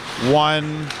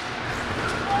 1.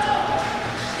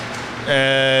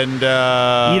 And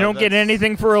you don't get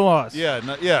anything for a loss.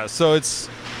 Yeah, so it's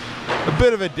a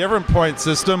bit of a different point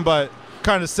system, but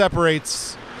kind of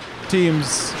separates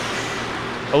teams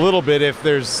a little bit if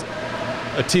there's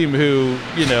a team who,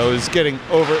 is getting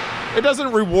over. It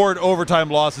doesn't reward overtime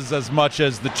losses as much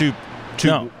as the two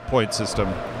point system.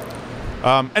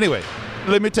 Anyway,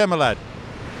 let me tell my lad.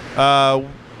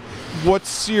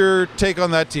 What's your take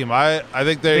on that team? I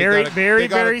think they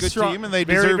got a good strong team, and they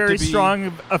very, deserve very to be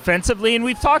strong offensively. And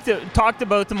we've talked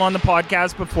about them on the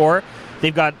podcast before.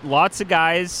 They've got lots of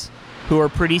guys who are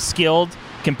pretty skilled,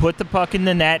 can put the puck in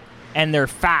the net, and they're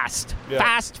fast.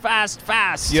 Yeah.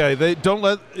 Fast. Yeah, they don't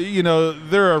let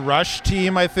they're a rush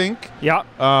team, I think. Yeah.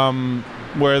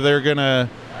 Where they're gonna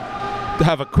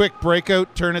have a quick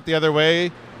breakout, turn it the other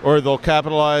way, or they'll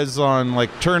capitalize on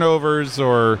like turnovers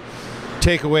or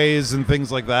takeaways and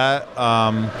things like that.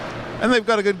 And they've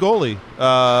got a good goalie,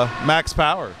 Max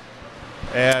Power.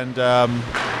 And I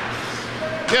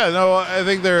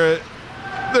think they're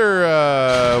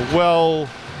well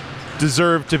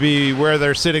deserved to be where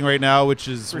they're sitting right now, which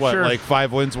is like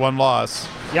 5 wins, 1 loss.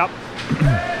 Yep.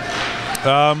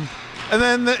 And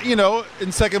then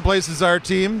in second place is our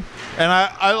team, and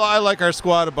I like our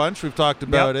squad a bunch. We've talked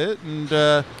about it, and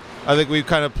I think we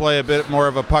kind of play a bit more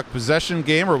of a puck possession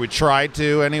game, or we try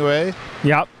to anyway.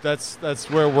 Yep. That's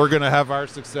where we're going to have our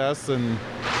success, and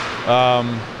I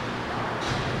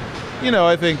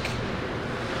think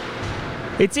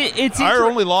it's our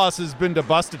only loss has been to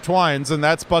Busted Twines, and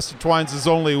that's Busted Twines'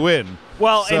 only win.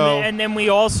 Well, so, and then we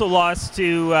also lost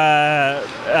to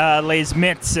Les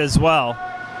Mits as well.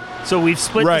 So we've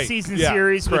split the season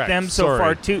series with them so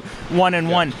far,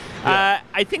 1-1. Yeah.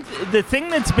 I think the thing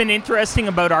that's been interesting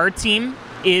about our team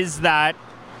is that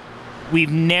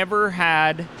we've never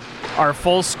had our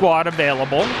full squad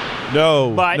available.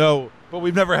 But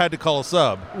we've never had to call a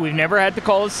sub. We've never had to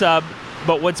call a sub.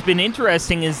 But what's been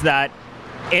interesting is that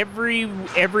every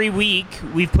week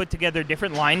we've put together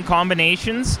different line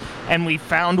combinations and we've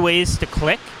found ways to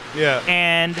click. Yeah.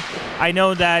 And I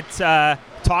know that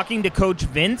talking to Coach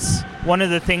Vince, one of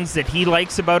the things that he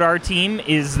likes about our team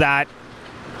is that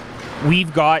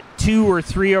we've got 2 or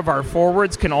 3 of our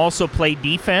forwards can also play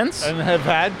defense. And have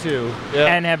had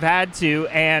to.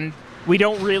 And we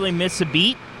don't really miss a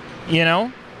beat,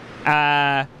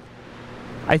 I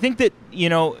think that,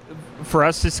 for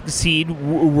us to succeed,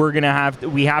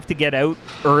 we have to get out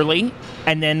early,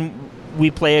 and then we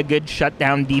play a good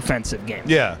shutdown defensive game.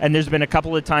 Yeah. And there's been a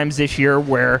couple of times this year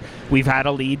where we've had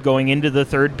a lead going into the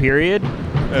third period,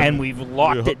 and we've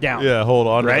locked it down. Yeah, hold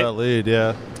on to that lead,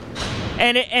 yeah.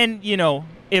 And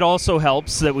it also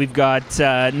helps that we've got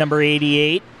number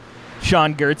 88,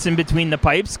 Sean Gertzen, between the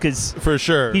pipes, because for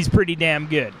sure he's pretty damn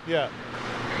good. Yeah.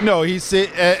 No, he's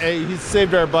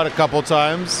saved our butt a couple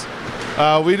times.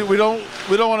 We don't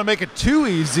want to make it too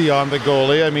easy on the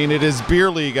goalie. I mean, it is beer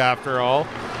league after all.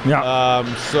 Yeah.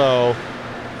 So,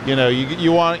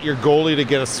 you want your goalie to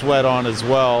get a sweat on as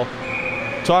well.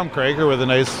 Tom Krager with a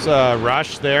nice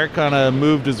rush there, kind of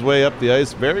moved his way up the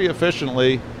ice very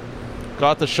efficiently,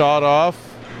 got the shot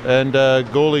off, and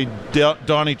goalie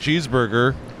Donnie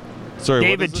Cheeseburger. Sorry,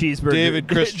 David Cheeseburger. David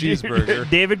Chris Cheeseburger.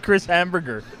 David Chris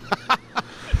Hamburger.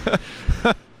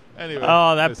 Anyway,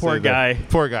 oh, that poor guy.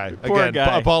 Poor guy. Again,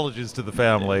 apologies to the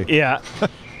family. Yeah.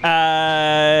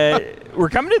 We're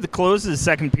coming to the close of the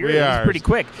second period. We are. It's pretty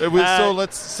quick.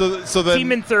 So then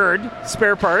team in third,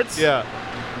 spare parts. Yeah.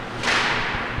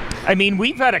 I mean,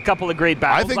 we've had a couple of great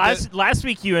battles. Last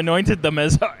week you anointed them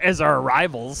as our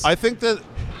rivals. I think that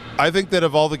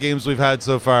of all the games we've had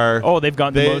so far, they've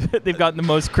gotten the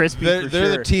most crispy. They're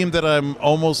sure. the team that I'm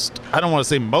almost, I don't want to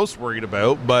say most worried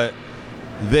about, but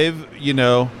they're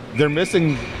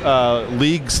missing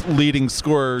league's leading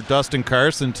scorer Dustin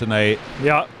Carson tonight.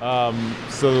 Yeah.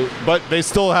 But they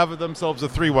still have themselves a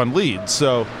 3-1 lead.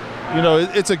 So,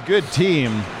 it's a good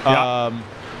team. Yeah.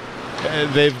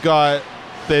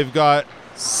 They've got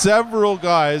several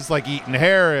guys like Eaton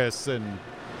Harris and,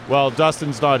 well,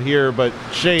 Dustin's not here, but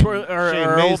Shane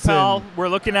our old pal, we're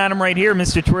looking at him right here,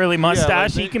 Mr. Twirly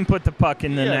Mustache. He can put the puck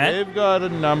in the net. They've got a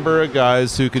number of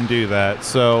guys who can do that.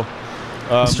 So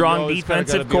strong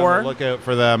defensive core. Be on the lookout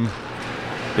for them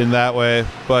in that way.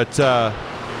 But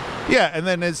and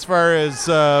then as far as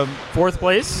fourth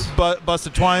place,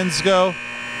 Busted Twines go,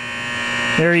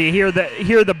 there you hear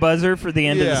the buzzer for the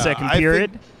end of the second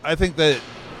period. I think that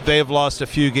they've lost a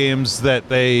few games that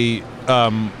they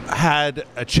had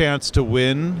a chance to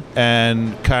win,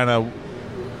 and kind of,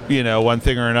 one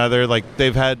thing or another. Like,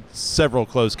 they've had several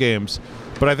close games,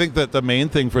 but I think that the main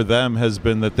thing for them has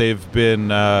been that they've been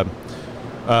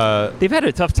they've had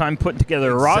a tough time putting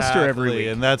together a roster every week,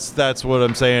 and that's what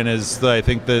I'm saying is that I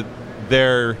think that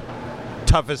their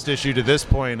toughest issue to this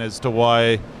point as to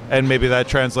why, and maybe that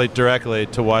translates directly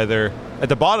to why they're at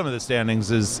the bottom of the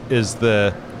standings, is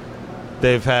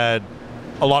they've had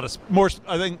a lot of more.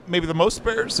 I think maybe the most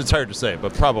spares. It's hard to say,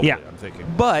 but probably. Yeah. I'm thinking.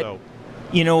 But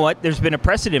you know what? There's been a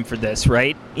precedent for this,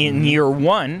 right? In year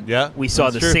one, we saw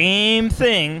the same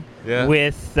thing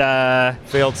with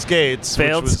failed skates.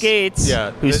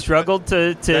 Who struggled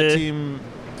to. That team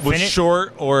was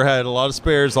short or had a lot of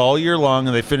spares all year long,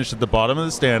 and they finished at the bottom of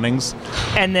the standings.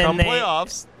 And then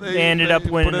playoffs, they ended up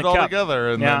winning put it the all cup.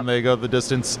 together, and then they go the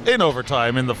distance in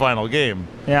overtime in the final game.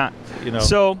 Yeah.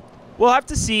 So we'll have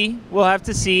to see.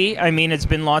 I mean, it's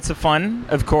been lots of fun,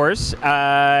 of course,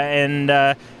 and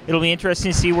it'll be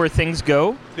interesting to see where things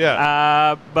go.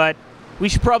 Yeah. But we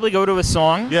should probably go to a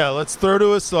song. Yeah, let's throw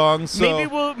to a song.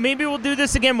 So maybe we'll do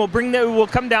this again. We'll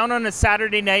come down on a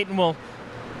Saturday night and we'll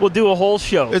do a whole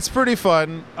show. It's pretty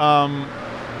fun. I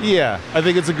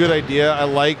think it's a good idea. I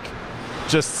like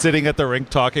just sitting at the rink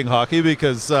talking hockey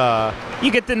because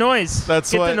you get the noise.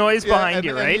 That's the noise behind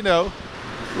you, right? And,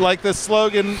 like the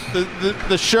slogan,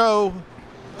 the show,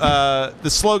 the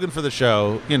slogan for the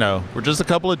show. We're just a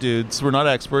couple of dudes. We're not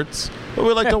experts, but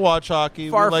we like to watch hockey.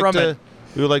 Far from it.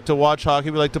 We like to watch hockey.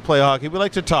 We like to play hockey. We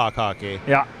like to talk hockey.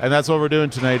 Yeah. And that's what we're doing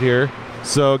tonight here.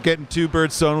 So getting two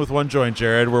birds stoned with one joint,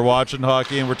 Jared. We're watching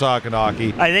hockey and we're talking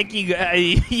hockey. I think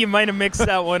you might have mixed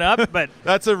that one up, but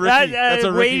that's a Ricky. That's a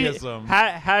Rickyism.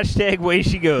 Hashtag way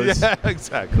she goes. Yeah,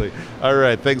 exactly. All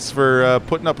right. Thanks for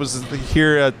putting up with us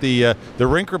here at the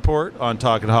Rink Report on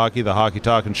Talkin' Hockey, the Hockey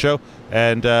Talkin' Show.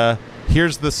 And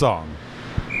here's the song.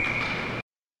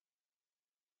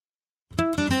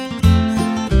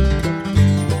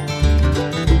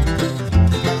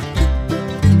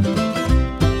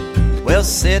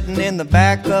 Sitting in the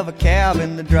back of a cab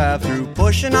in the drive-thru,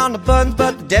 pushing on the buttons,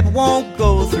 but the debit won't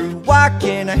go through. Why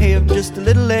can't I have just a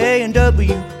little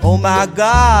A&W? Oh my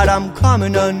God, I'm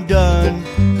coming undone.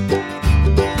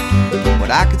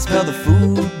 But I can smell the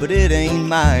food, but it ain't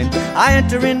mine. I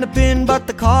enter in the bin, but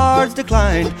the card's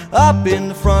declined. Up in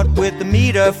the front with the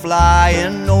meter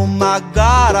flying. Oh my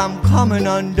God, I'm coming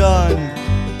undone.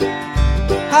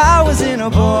 I was in a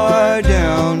bar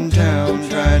downtown,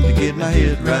 trying to get my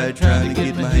head right,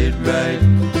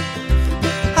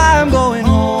 I'm going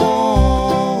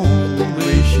home,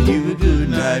 wishing you a good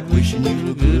night,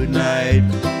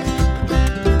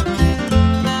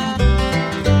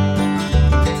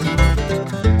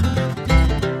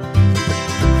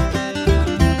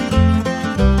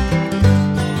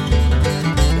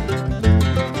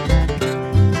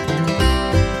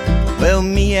 Well,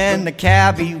 me and the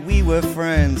cabbie, we were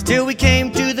friends till we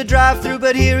came to the drive-thru,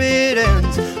 but here it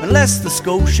ends. Unless the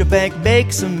Scotiabank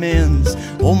makes amends.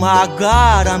 Oh my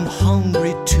God, I'm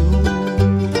hungry too.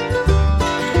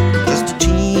 Just a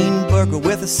teen burger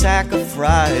with a sack of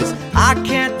fries. I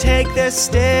can't take their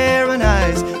staring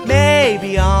eyes.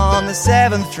 Maybe on the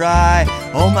 7th try.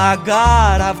 Oh my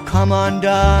God, I've come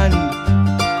undone.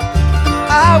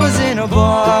 I was in a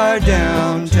bar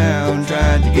downtown,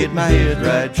 trying to get my head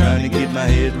right,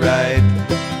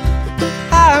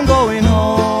 I'm going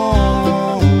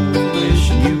home,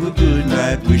 wishing you a good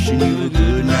night,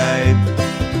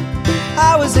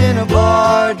 I was in a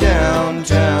bar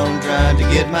downtown, trying to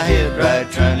get my head right,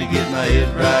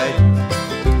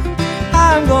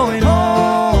 I'm going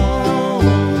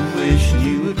home, wishing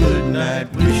you a good night.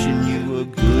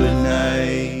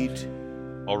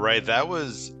 All right, that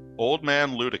was Old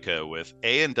Man Ludica with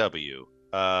A&W.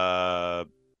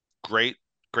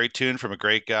 Great tune from a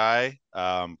great guy.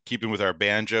 Keeping with our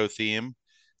banjo theme.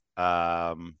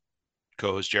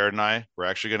 Co-host Jared and I, we're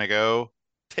actually going to go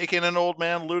take in an Old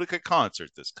Man Ludica concert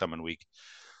this coming week.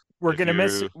 We're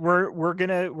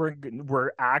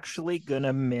actually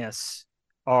gonna miss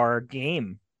our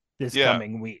game this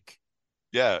coming week.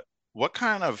 Yeah. What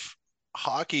kind of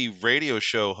hockey radio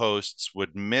show hosts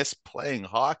would miss playing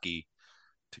hockey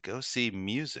to go see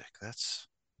music?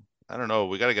 I don't know.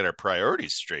 We got to get our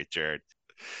priorities straight, Jared.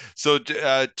 So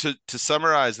to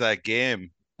summarize that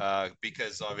game,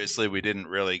 because obviously we didn't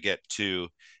really get to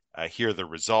hear the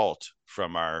result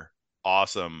from our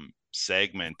awesome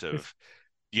segment of,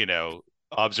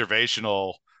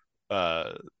 observational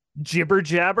jibber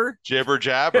jabber.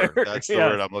 That's the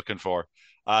word I'm looking for.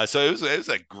 So it was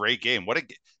a great game.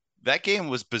 that game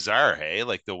was bizarre. Hey,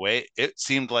 like the way it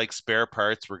seemed like spare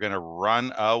parts were going to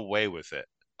run away with it.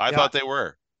 I thought they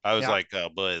were. I was like, oh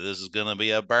boy, this is going to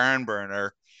be a barn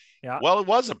burner. Yeah. Well, it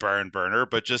was a barn burner,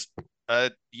 but just,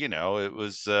 it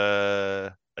was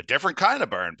a different kind of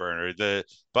barn burner. The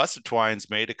Busted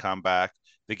Twines made a comeback.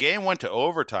 The game went to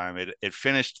overtime. It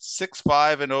finished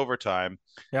 6-5 in overtime.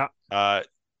 Yeah.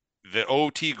 The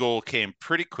OT goal came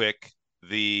pretty quick.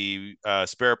 The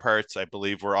spare parts, I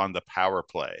believe, were on the power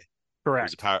play.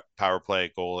 Correct. It was a power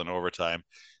play goal in overtime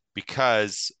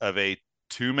because of a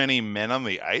too many men on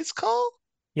the ice call.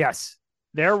 Yes,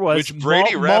 there was, which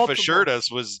Brady ref assured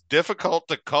us was difficult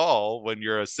to call when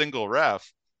you're a single ref,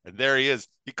 and there he is.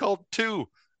 He called too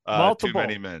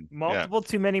many men.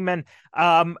 Too many men.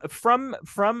 From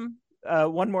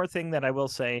one more thing that I will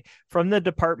say, from the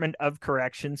Department of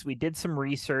Corrections, we did some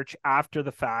research after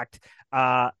the fact,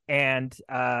 and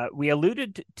we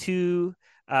alluded to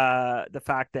the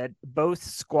fact that both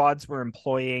squads were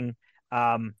employing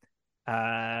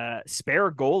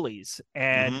spare goalies,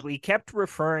 and we kept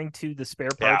referring to the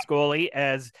spare parts goalie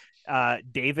as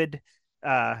David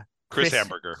Chris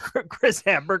Hamburger. Chris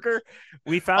Hamburger.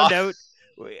 We found out,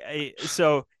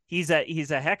 so he's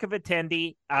a heck of a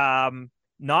attendee,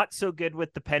 not so good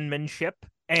with the penmanship,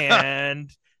 and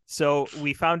so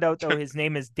we found out though his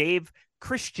name is Dave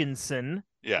Christensen,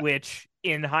 which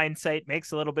in hindsight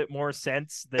makes a little bit more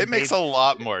sense. It makes a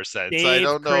lot more sense. Dave I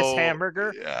don't know. Chris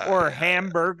Hamburger or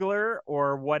Hamburglar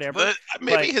or whatever.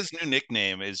 Maybe his new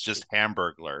nickname is just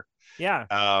Hamburglar. Yeah.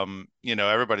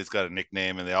 Everybody's got a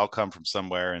nickname and they all come from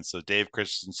somewhere. And so Dave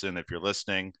Christensen, if you're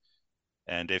listening,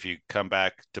 and if you come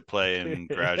back to play in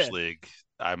Garage League,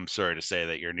 I'm sorry to say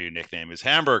that your new nickname is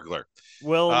Hamburglar.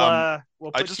 We'll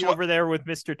put you over there with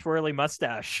Mr. Twirly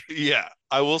Mustache. Yeah,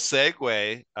 I will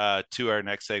segue to our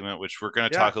next segment, which we're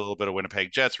going to talk a little bit of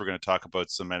Winnipeg Jets. We're going to talk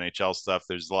about some NHL stuff.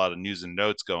 There's a lot of news and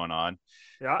notes going on.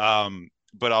 Yeah.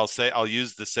 But I'll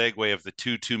use the segue of the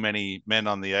too many men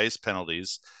on the ice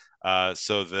penalties.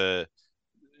 So the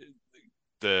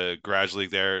Garage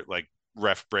League there, like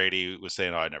Ref Brady was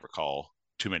saying, I never call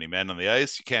too many men on the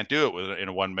ice. You can't do it in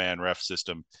a one-man ref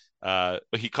system. But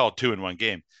he called two in one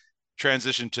game.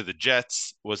 Transition to the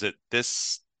Jets. Was it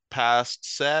this past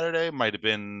Saturday? Might have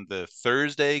been the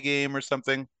Thursday game or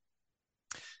something.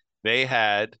 They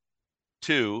had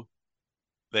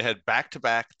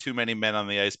back-to-back too many men on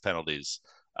the ice penalties.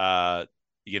 They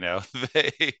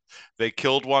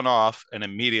killed one off and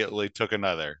immediately took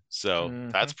another. So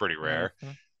that's pretty rare.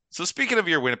 So speaking of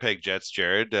your Winnipeg Jets,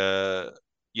 Jared, they're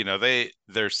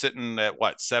sitting at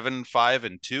what,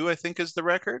 7-5-2, I think is the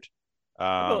record.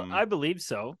 I believe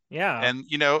so. Yeah. And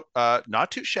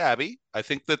not too shabby. I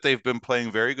think that they've been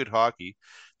playing very good hockey.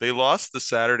 They lost the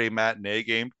Saturday matinee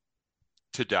game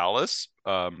to Dallas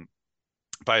by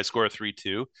a score of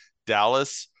 3-2.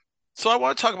 Dallas. So I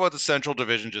want to talk about the Central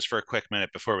Division just for a quick minute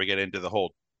before we get into the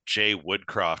whole Jay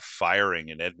Woodcroft firing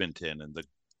in Edmonton and the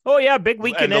big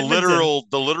week in Edmonton.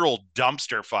 The literal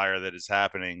dumpster fire that is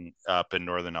happening up in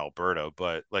northern Alberta.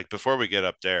 But like before we get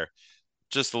up there,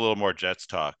 just a little more Jets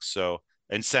talk.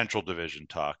 And Central Division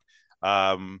talk.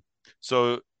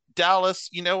 So Dallas,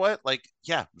 you know what? Like,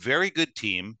 yeah, very good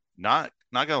team. Not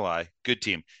gonna lie, good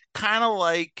team. Kind of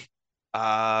like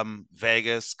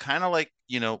Vegas. Kind of like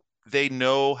they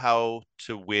know how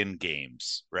to win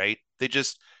games, right?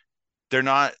 They're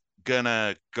not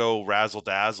gonna go razzle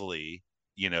dazzly.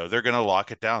 They're going to lock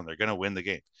it down. They're going to win the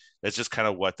game. That's just kind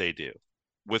of what they do.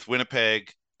 With Winnipeg,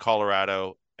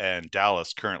 Colorado, and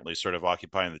Dallas currently sort of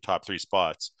occupying the top three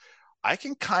spots, I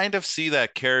can kind of see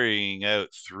that carrying out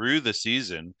through the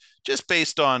season, just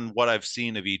based on what I've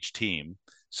seen of each team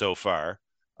so far.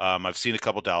 I've seen a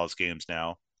couple Dallas games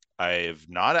now. I've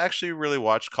not actually really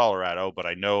watched Colorado, but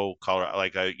I know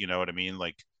Colorado, you know what I mean?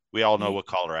 Like, we all know what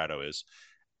Colorado is.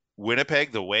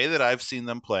 Winnipeg, the way that I've seen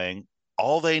them playing,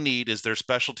 all they need is their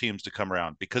special teams to come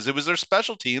around, because it was their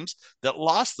special teams that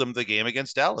lost them the game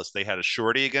against Dallas. They had a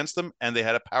shorty against them and they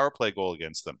had a power play goal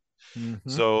against them.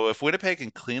 So if Winnipeg can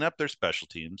clean up their special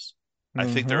teams, I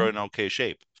think they're in okay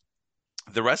shape.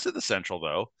 The rest of the Central,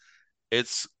 though,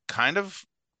 it's kind of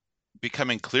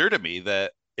becoming clear to me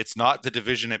that it's not the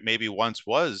division it maybe once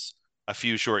was a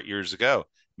few short years ago.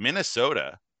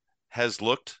 Minnesota has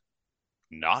looked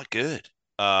not good.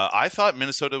 I thought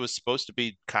Minnesota was supposed to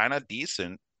be kind of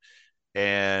decent,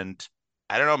 and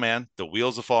I don't know, man. The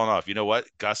wheels have fallen off. You know what?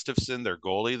 Gustafson, their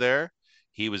goalie there,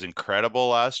 he was incredible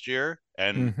last year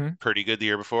and pretty good the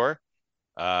year before.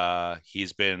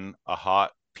 He's been a hot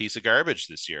piece of garbage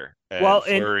this year. And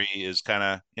Fleury is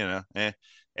kind of,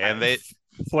 and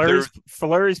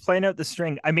Fleury's playing out the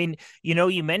string. I mean,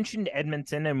 you mentioned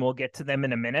Edmonton, and we'll get to them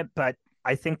in a minute, but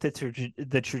I think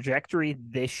the trajectory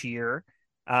this year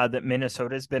that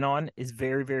Minnesota's been on is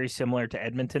very, very similar to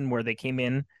Edmonton, where they came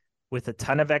in with a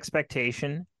ton of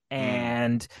expectation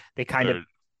and they kind of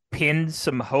pinned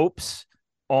some hopes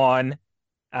on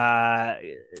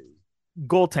goaltender,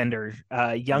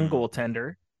 young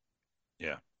goaltender.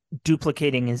 Yeah.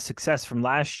 Duplicating his success from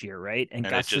last year, right? And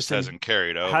it just hasn't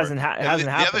carried over. Hasn't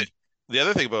happened. The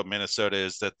other thing about Minnesota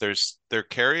is that they're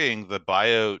carrying the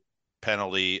buyout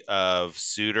penalty of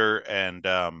Suter and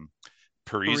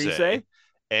Parise.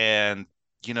 And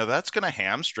that's going to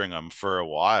hamstring them for a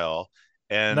while.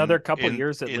 And another couple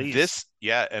years at least.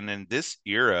 And in this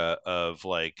era of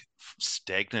like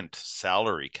stagnant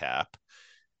salary cap,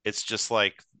 it's just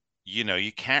like,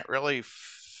 you can't really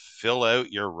fill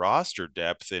out your roster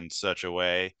depth in such a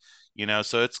way,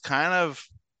 so it's kind of,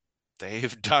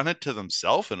 they've done it to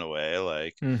themselves in a way,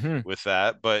 like with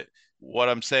that. But what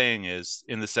I'm saying is,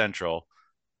 in the Central,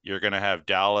 you're going to have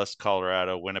Dallas,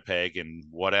 Colorado, Winnipeg in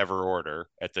whatever order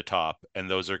at the top, and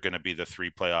those are going to be the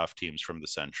 3 playoff teams from the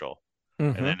Central.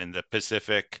 And then in the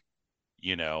Pacific,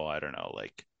 I don't know,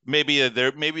 like maybe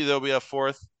there'll be a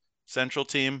 4th Central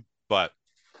team, but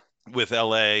with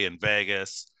LA and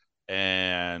Vegas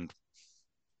and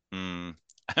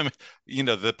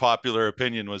the popular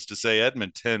opinion was to say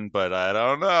Edmonton, but I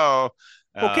don't know.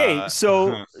 Okay,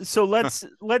 so let's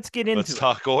get into let's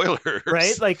talk Oilers,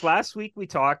 right? Like last week we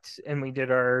talked and we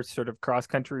did our sort of cross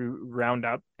country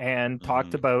roundup and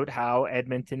talked about how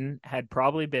Edmonton had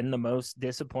probably been the most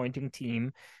disappointing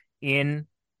team in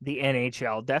the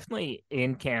NHL, definitely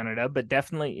in Canada, but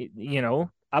definitely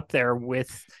up there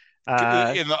with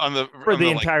for the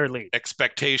entire league.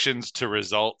 Expectations to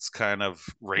results kind of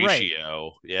ratio.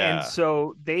 Right. Yeah. And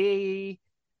so they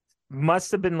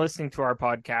must have been listening to our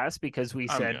podcast, because we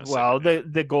said,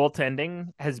 the goaltending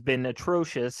has been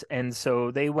atrocious. And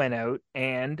so they went out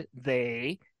and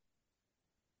they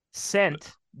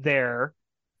sent their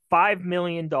 $5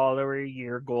 million a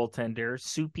year goaltender,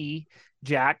 Soupy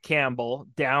Jack Campbell,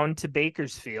 down to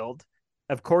Bakersfield.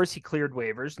 Of course, he cleared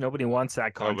waivers. Nobody wants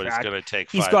that contract. Nobody's going to take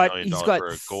 $5 million for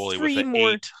a goalie with an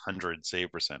 800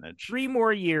 save percentage. 3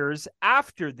 more years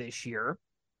after this year.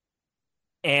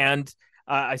 And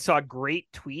I saw a great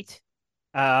tweet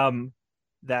that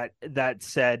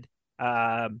said,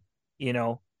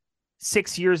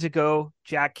 6 years ago,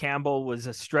 Jack Campbell was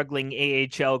a struggling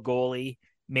AHL goalie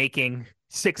making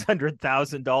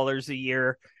 $600,000 a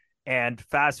year. And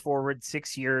fast forward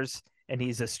 6 years, and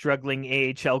he's a struggling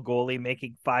AHL goalie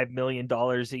making $5 million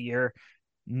a year.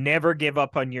 Never give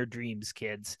up on your dreams,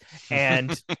 kids.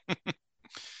 And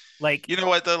like, you know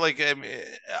what, though, like, I mean,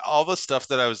 all the stuff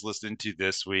that I was listening to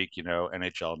this week,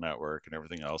 NHL Network and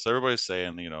everything else, everybody's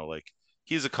saying, like,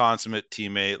 he's a consummate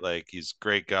teammate, like, he's a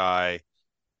great guy,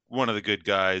 one of the good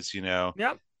guys,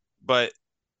 Yep. But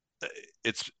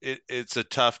it's a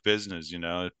tough business,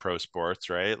 pro sports,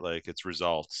 right? Like, it's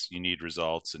results. You need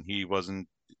results, and he wasn't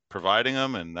providing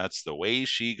them, and that's the way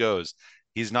she goes.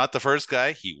 He's not the first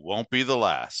guy. He won't be the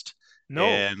last. No.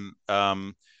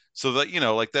 And so that,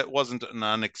 like, that wasn't an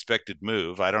unexpected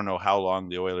move. I don't know how long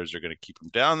the Oilers are going to keep him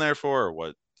down there for, or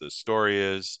what the story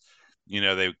is.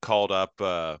 They called up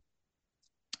their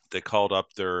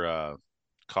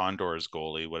Condors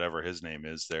goalie, whatever his name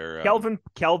is, their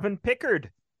Calvin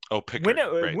Pickard. Oh, Pickard.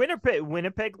 Right.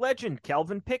 Winnipeg legend,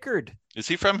 Calvin Pickard. Is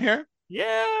he from here?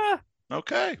 Yeah.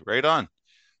 Okay, right on.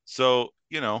 So,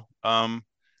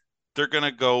 they're going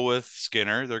to go with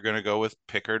Skinner. They're going to go with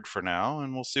Pickard for now,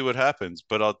 and we'll see what happens.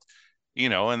 But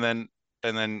and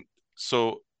then,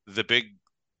 so the big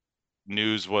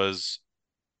news was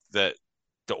that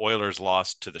the Oilers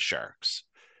lost to the Sharks,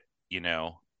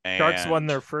 and Sharks won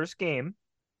their first game,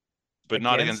 but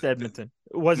not against Edmonton.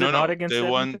 Not against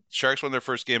Edmonton? Sharks won their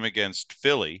first game against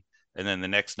Philly, and then the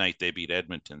next night they beat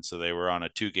Edmonton. So they were on a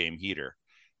 2-game heater.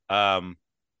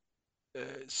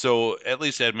 So at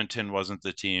least Edmonton wasn't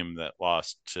the team that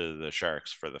lost to the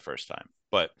Sharks for the first time.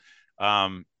 But,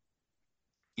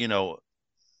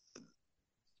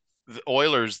 the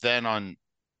Oilers then on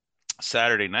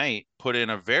Saturday night put in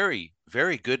a very,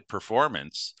 very good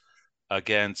performance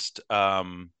against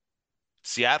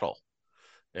Seattle.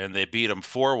 And they beat them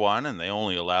 4-1, and they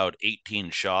only allowed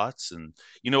 18 shots. And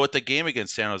what, the game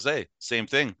against San Jose, same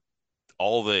thing.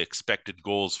 All the expected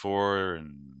goals for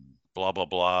and blah, blah,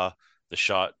 blah.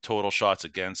 The total shots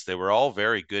against, they were all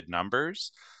very good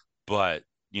numbers, but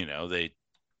they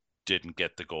didn't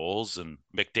get the goals. And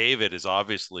McDavid is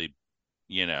obviously,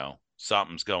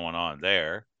 something's going on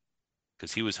there,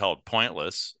 because he was held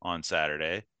pointless on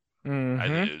Saturday.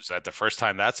 Is that the first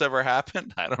time that's ever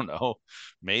happened? I don't know,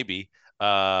 maybe.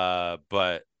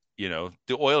 But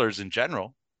the Oilers in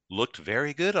general, looked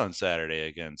very good on Saturday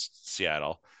against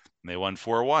Seattle. And they won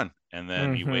 4-1. And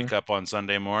then you wake up on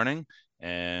Sunday morning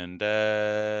and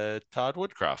Jay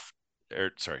Woodcroft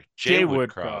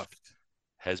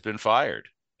has been fired.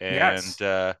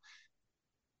 And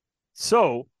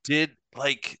so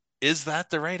is that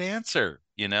the right answer?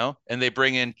 And they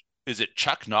bring in, is it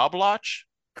Chuck Knobloch?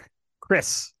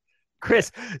 Chris,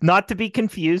 not to be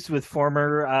confused with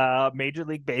former Major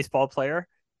League Baseball player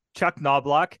Chuck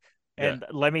Knobloch. And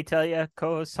let me tell you,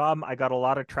 co-host Tom, I got a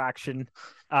lot of traction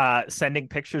sending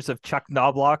pictures of Chuck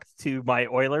Knobloch to my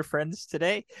Oiler friends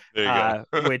today,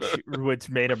 which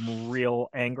made him real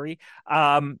angry.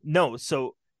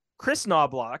 So Chris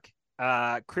Knobloch,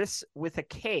 Chris with a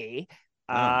K,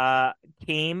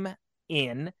 came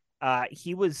in.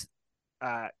 He was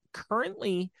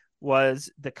currently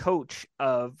was the coach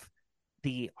of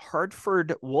the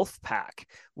Hartford Wolfpack,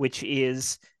 which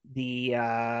is the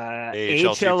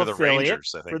AHL affiliate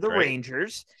for the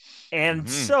Rangers. And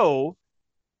so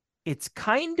it's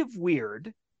kind of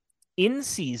weird in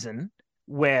season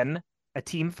when a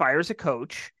team fires a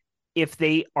coach if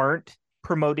they aren't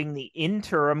promoting the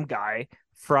interim guy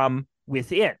from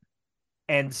within.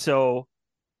 And so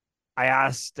I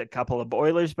asked a couple of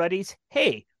Oilers buddies,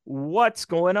 hey, what's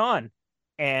going on?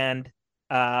 And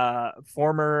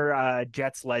former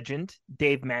Jets legend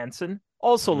Dave Manson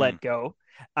also let go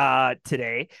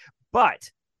today. But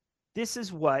this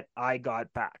is what I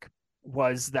got back,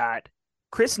 was that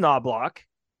Chris Knobloch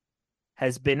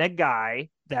has been a guy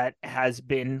that has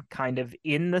been kind of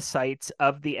in the sights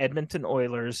of the Edmonton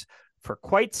Oilers for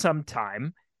quite some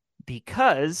time,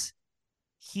 because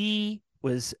he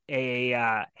was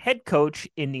a head coach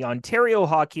in the Ontario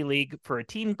Hockey League for a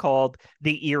team called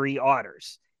the Erie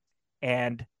Otters,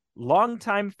 and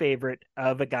longtime favorite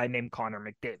of a guy named Connor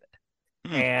McDavid.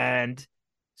 And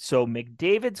so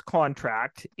McDavid's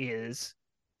contract is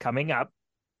coming up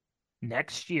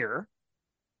next year,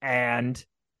 and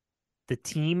the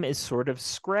team is sort of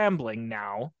scrambling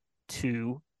now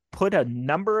to put a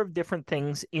number of different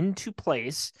things into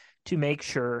place to make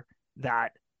sure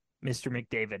that Mr.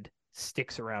 McDavid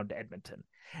sticks around Edmonton.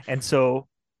 And so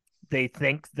they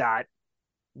think that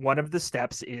one of the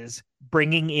steps is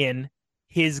bringing in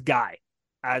his guy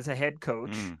as a head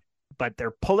coach, but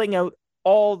they're pulling out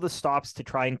all the stops to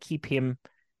try and keep him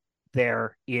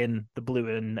there in the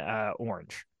blue and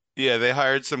orange. Yeah, they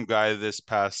hired some guy this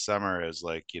past summer as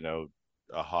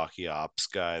a hockey ops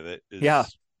guy that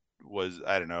was,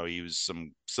 I don't know, he was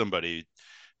somebody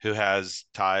who has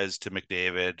ties to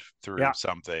McDavid through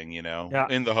something,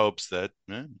 in the hopes that,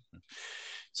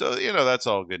 so, that's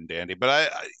all good and dandy.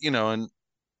 But and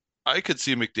I could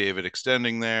see McDavid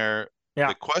extending there. Yeah.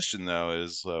 The question though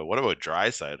is, what about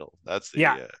Draisaitl? That's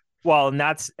the well, and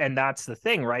that's the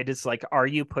thing, right? It's like, are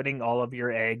you putting all of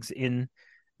your eggs in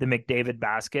the McDavid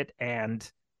basket,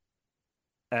 and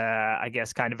I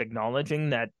guess kind of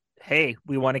acknowledging that, hey,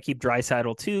 we want to keep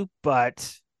Draisaitl too,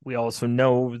 but we also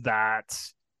know that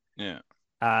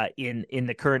in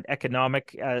the current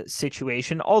economic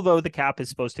situation, although the cap is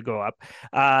supposed to go up.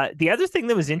 The other thing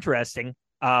that was interesting,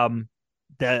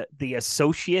 the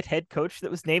associate head coach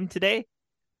that was named today,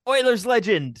 Oilers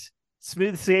legend,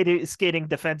 smooth skating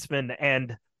defenseman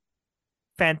and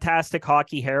fantastic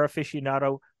hockey hair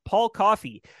aficionado Paul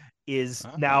Coffey is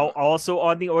now also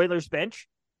on the Oilers bench.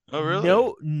 Oh,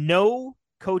 really? No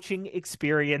coaching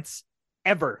experience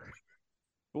ever,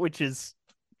 which is,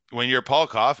 when you're Paul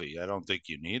Coffey, I don't think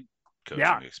you need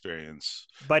coaching experience.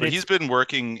 But he's been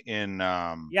working in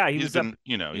he's been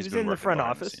in the front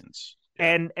office.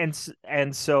 And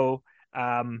so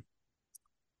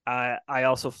I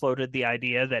also floated the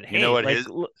idea that, hey,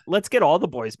 let's get all the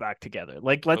boys back together.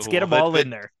 Like, let's get them all in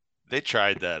there. They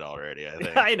tried that already, I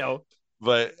think. I know.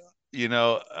 But,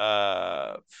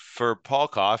 for Paul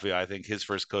Coffey, I think his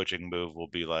first coaching move will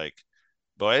be like,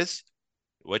 boys,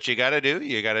 what you got to do,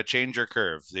 you got to change your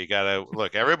curve. You got to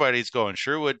look, everybody's going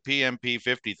Sherwood PMP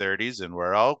 50-30s, and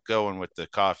we're all going with the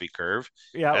Coffey curve.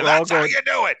 Yeah, and that's how you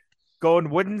do it. Going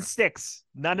wooden sticks.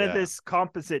 None of this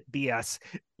composite BS.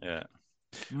 Yeah.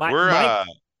 We're out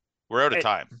of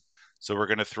time. So we're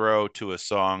going to throw to a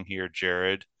song here,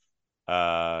 Jared.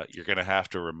 You're going to have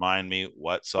to remind me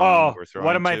what song we're throwing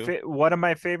one of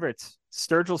my favorites,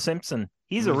 Sturgill Simpson.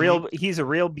 He's a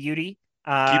real beauty.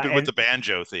 Keep it with the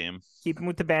banjo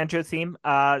theme.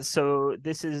 So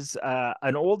this is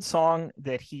an old song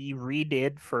that he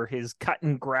redid for his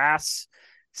Cutting Grass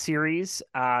series.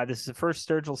 This is the first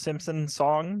Sturgill Simpson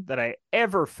song that I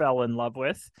ever fell in love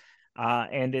with.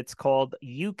 And it's called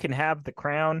You Can Have the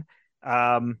Crown.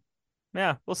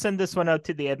 We'll send this one out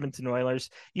to the Edmonton Oilers.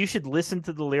 You should listen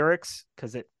to the lyrics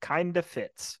because it kind of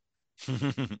fits.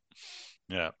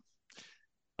 Yeah.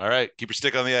 All right. Keep your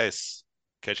stick on the ice.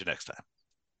 Catch you next time.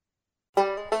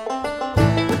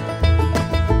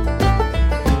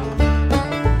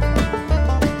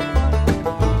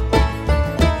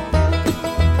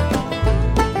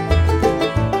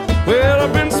 Well,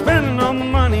 I've been spending all my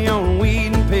money on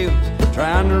weed and pills,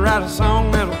 trying to write a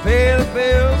song that'll pay the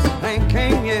bills. Ain't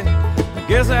came yet. I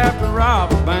guess I have to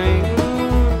rob a bank.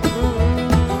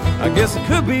 I guess it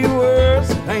could be worse.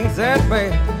 It ain't that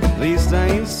bad. At least I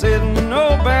ain't sitting in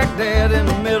no Baghdad in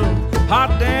the middle of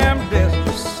hot damn desert,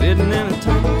 just sitting in a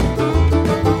tank.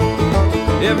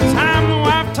 Every time my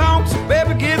wife talks,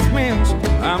 baby gets mentioned.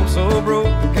 I'm so broke,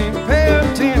 I can't pay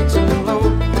attention.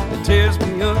 Lord, it tears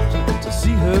me up to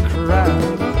see her cry.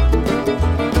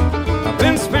 I've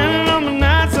been spending all my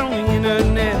nights on the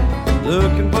internet,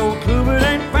 looking for a clue but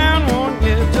ain't found one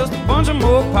yet. Just a bunch of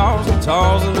more paws,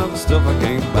 guitars and other stuff I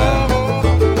can't buy.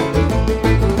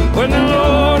 But now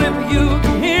Lord, if you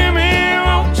can hear me,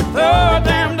 won't you throw a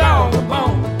damn dog a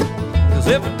bone? Cause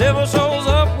if the devil shows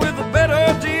up with a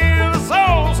better deal, the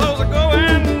souls are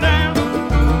going down.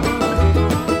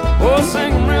 Oh,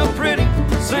 sing 'em real pretty,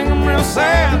 sing 'em real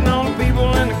sad, and all the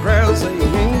people in the crowd say you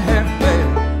ain't half bad.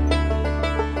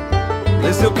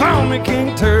 They still call me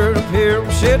King Turd up here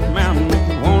with Shit Mountain.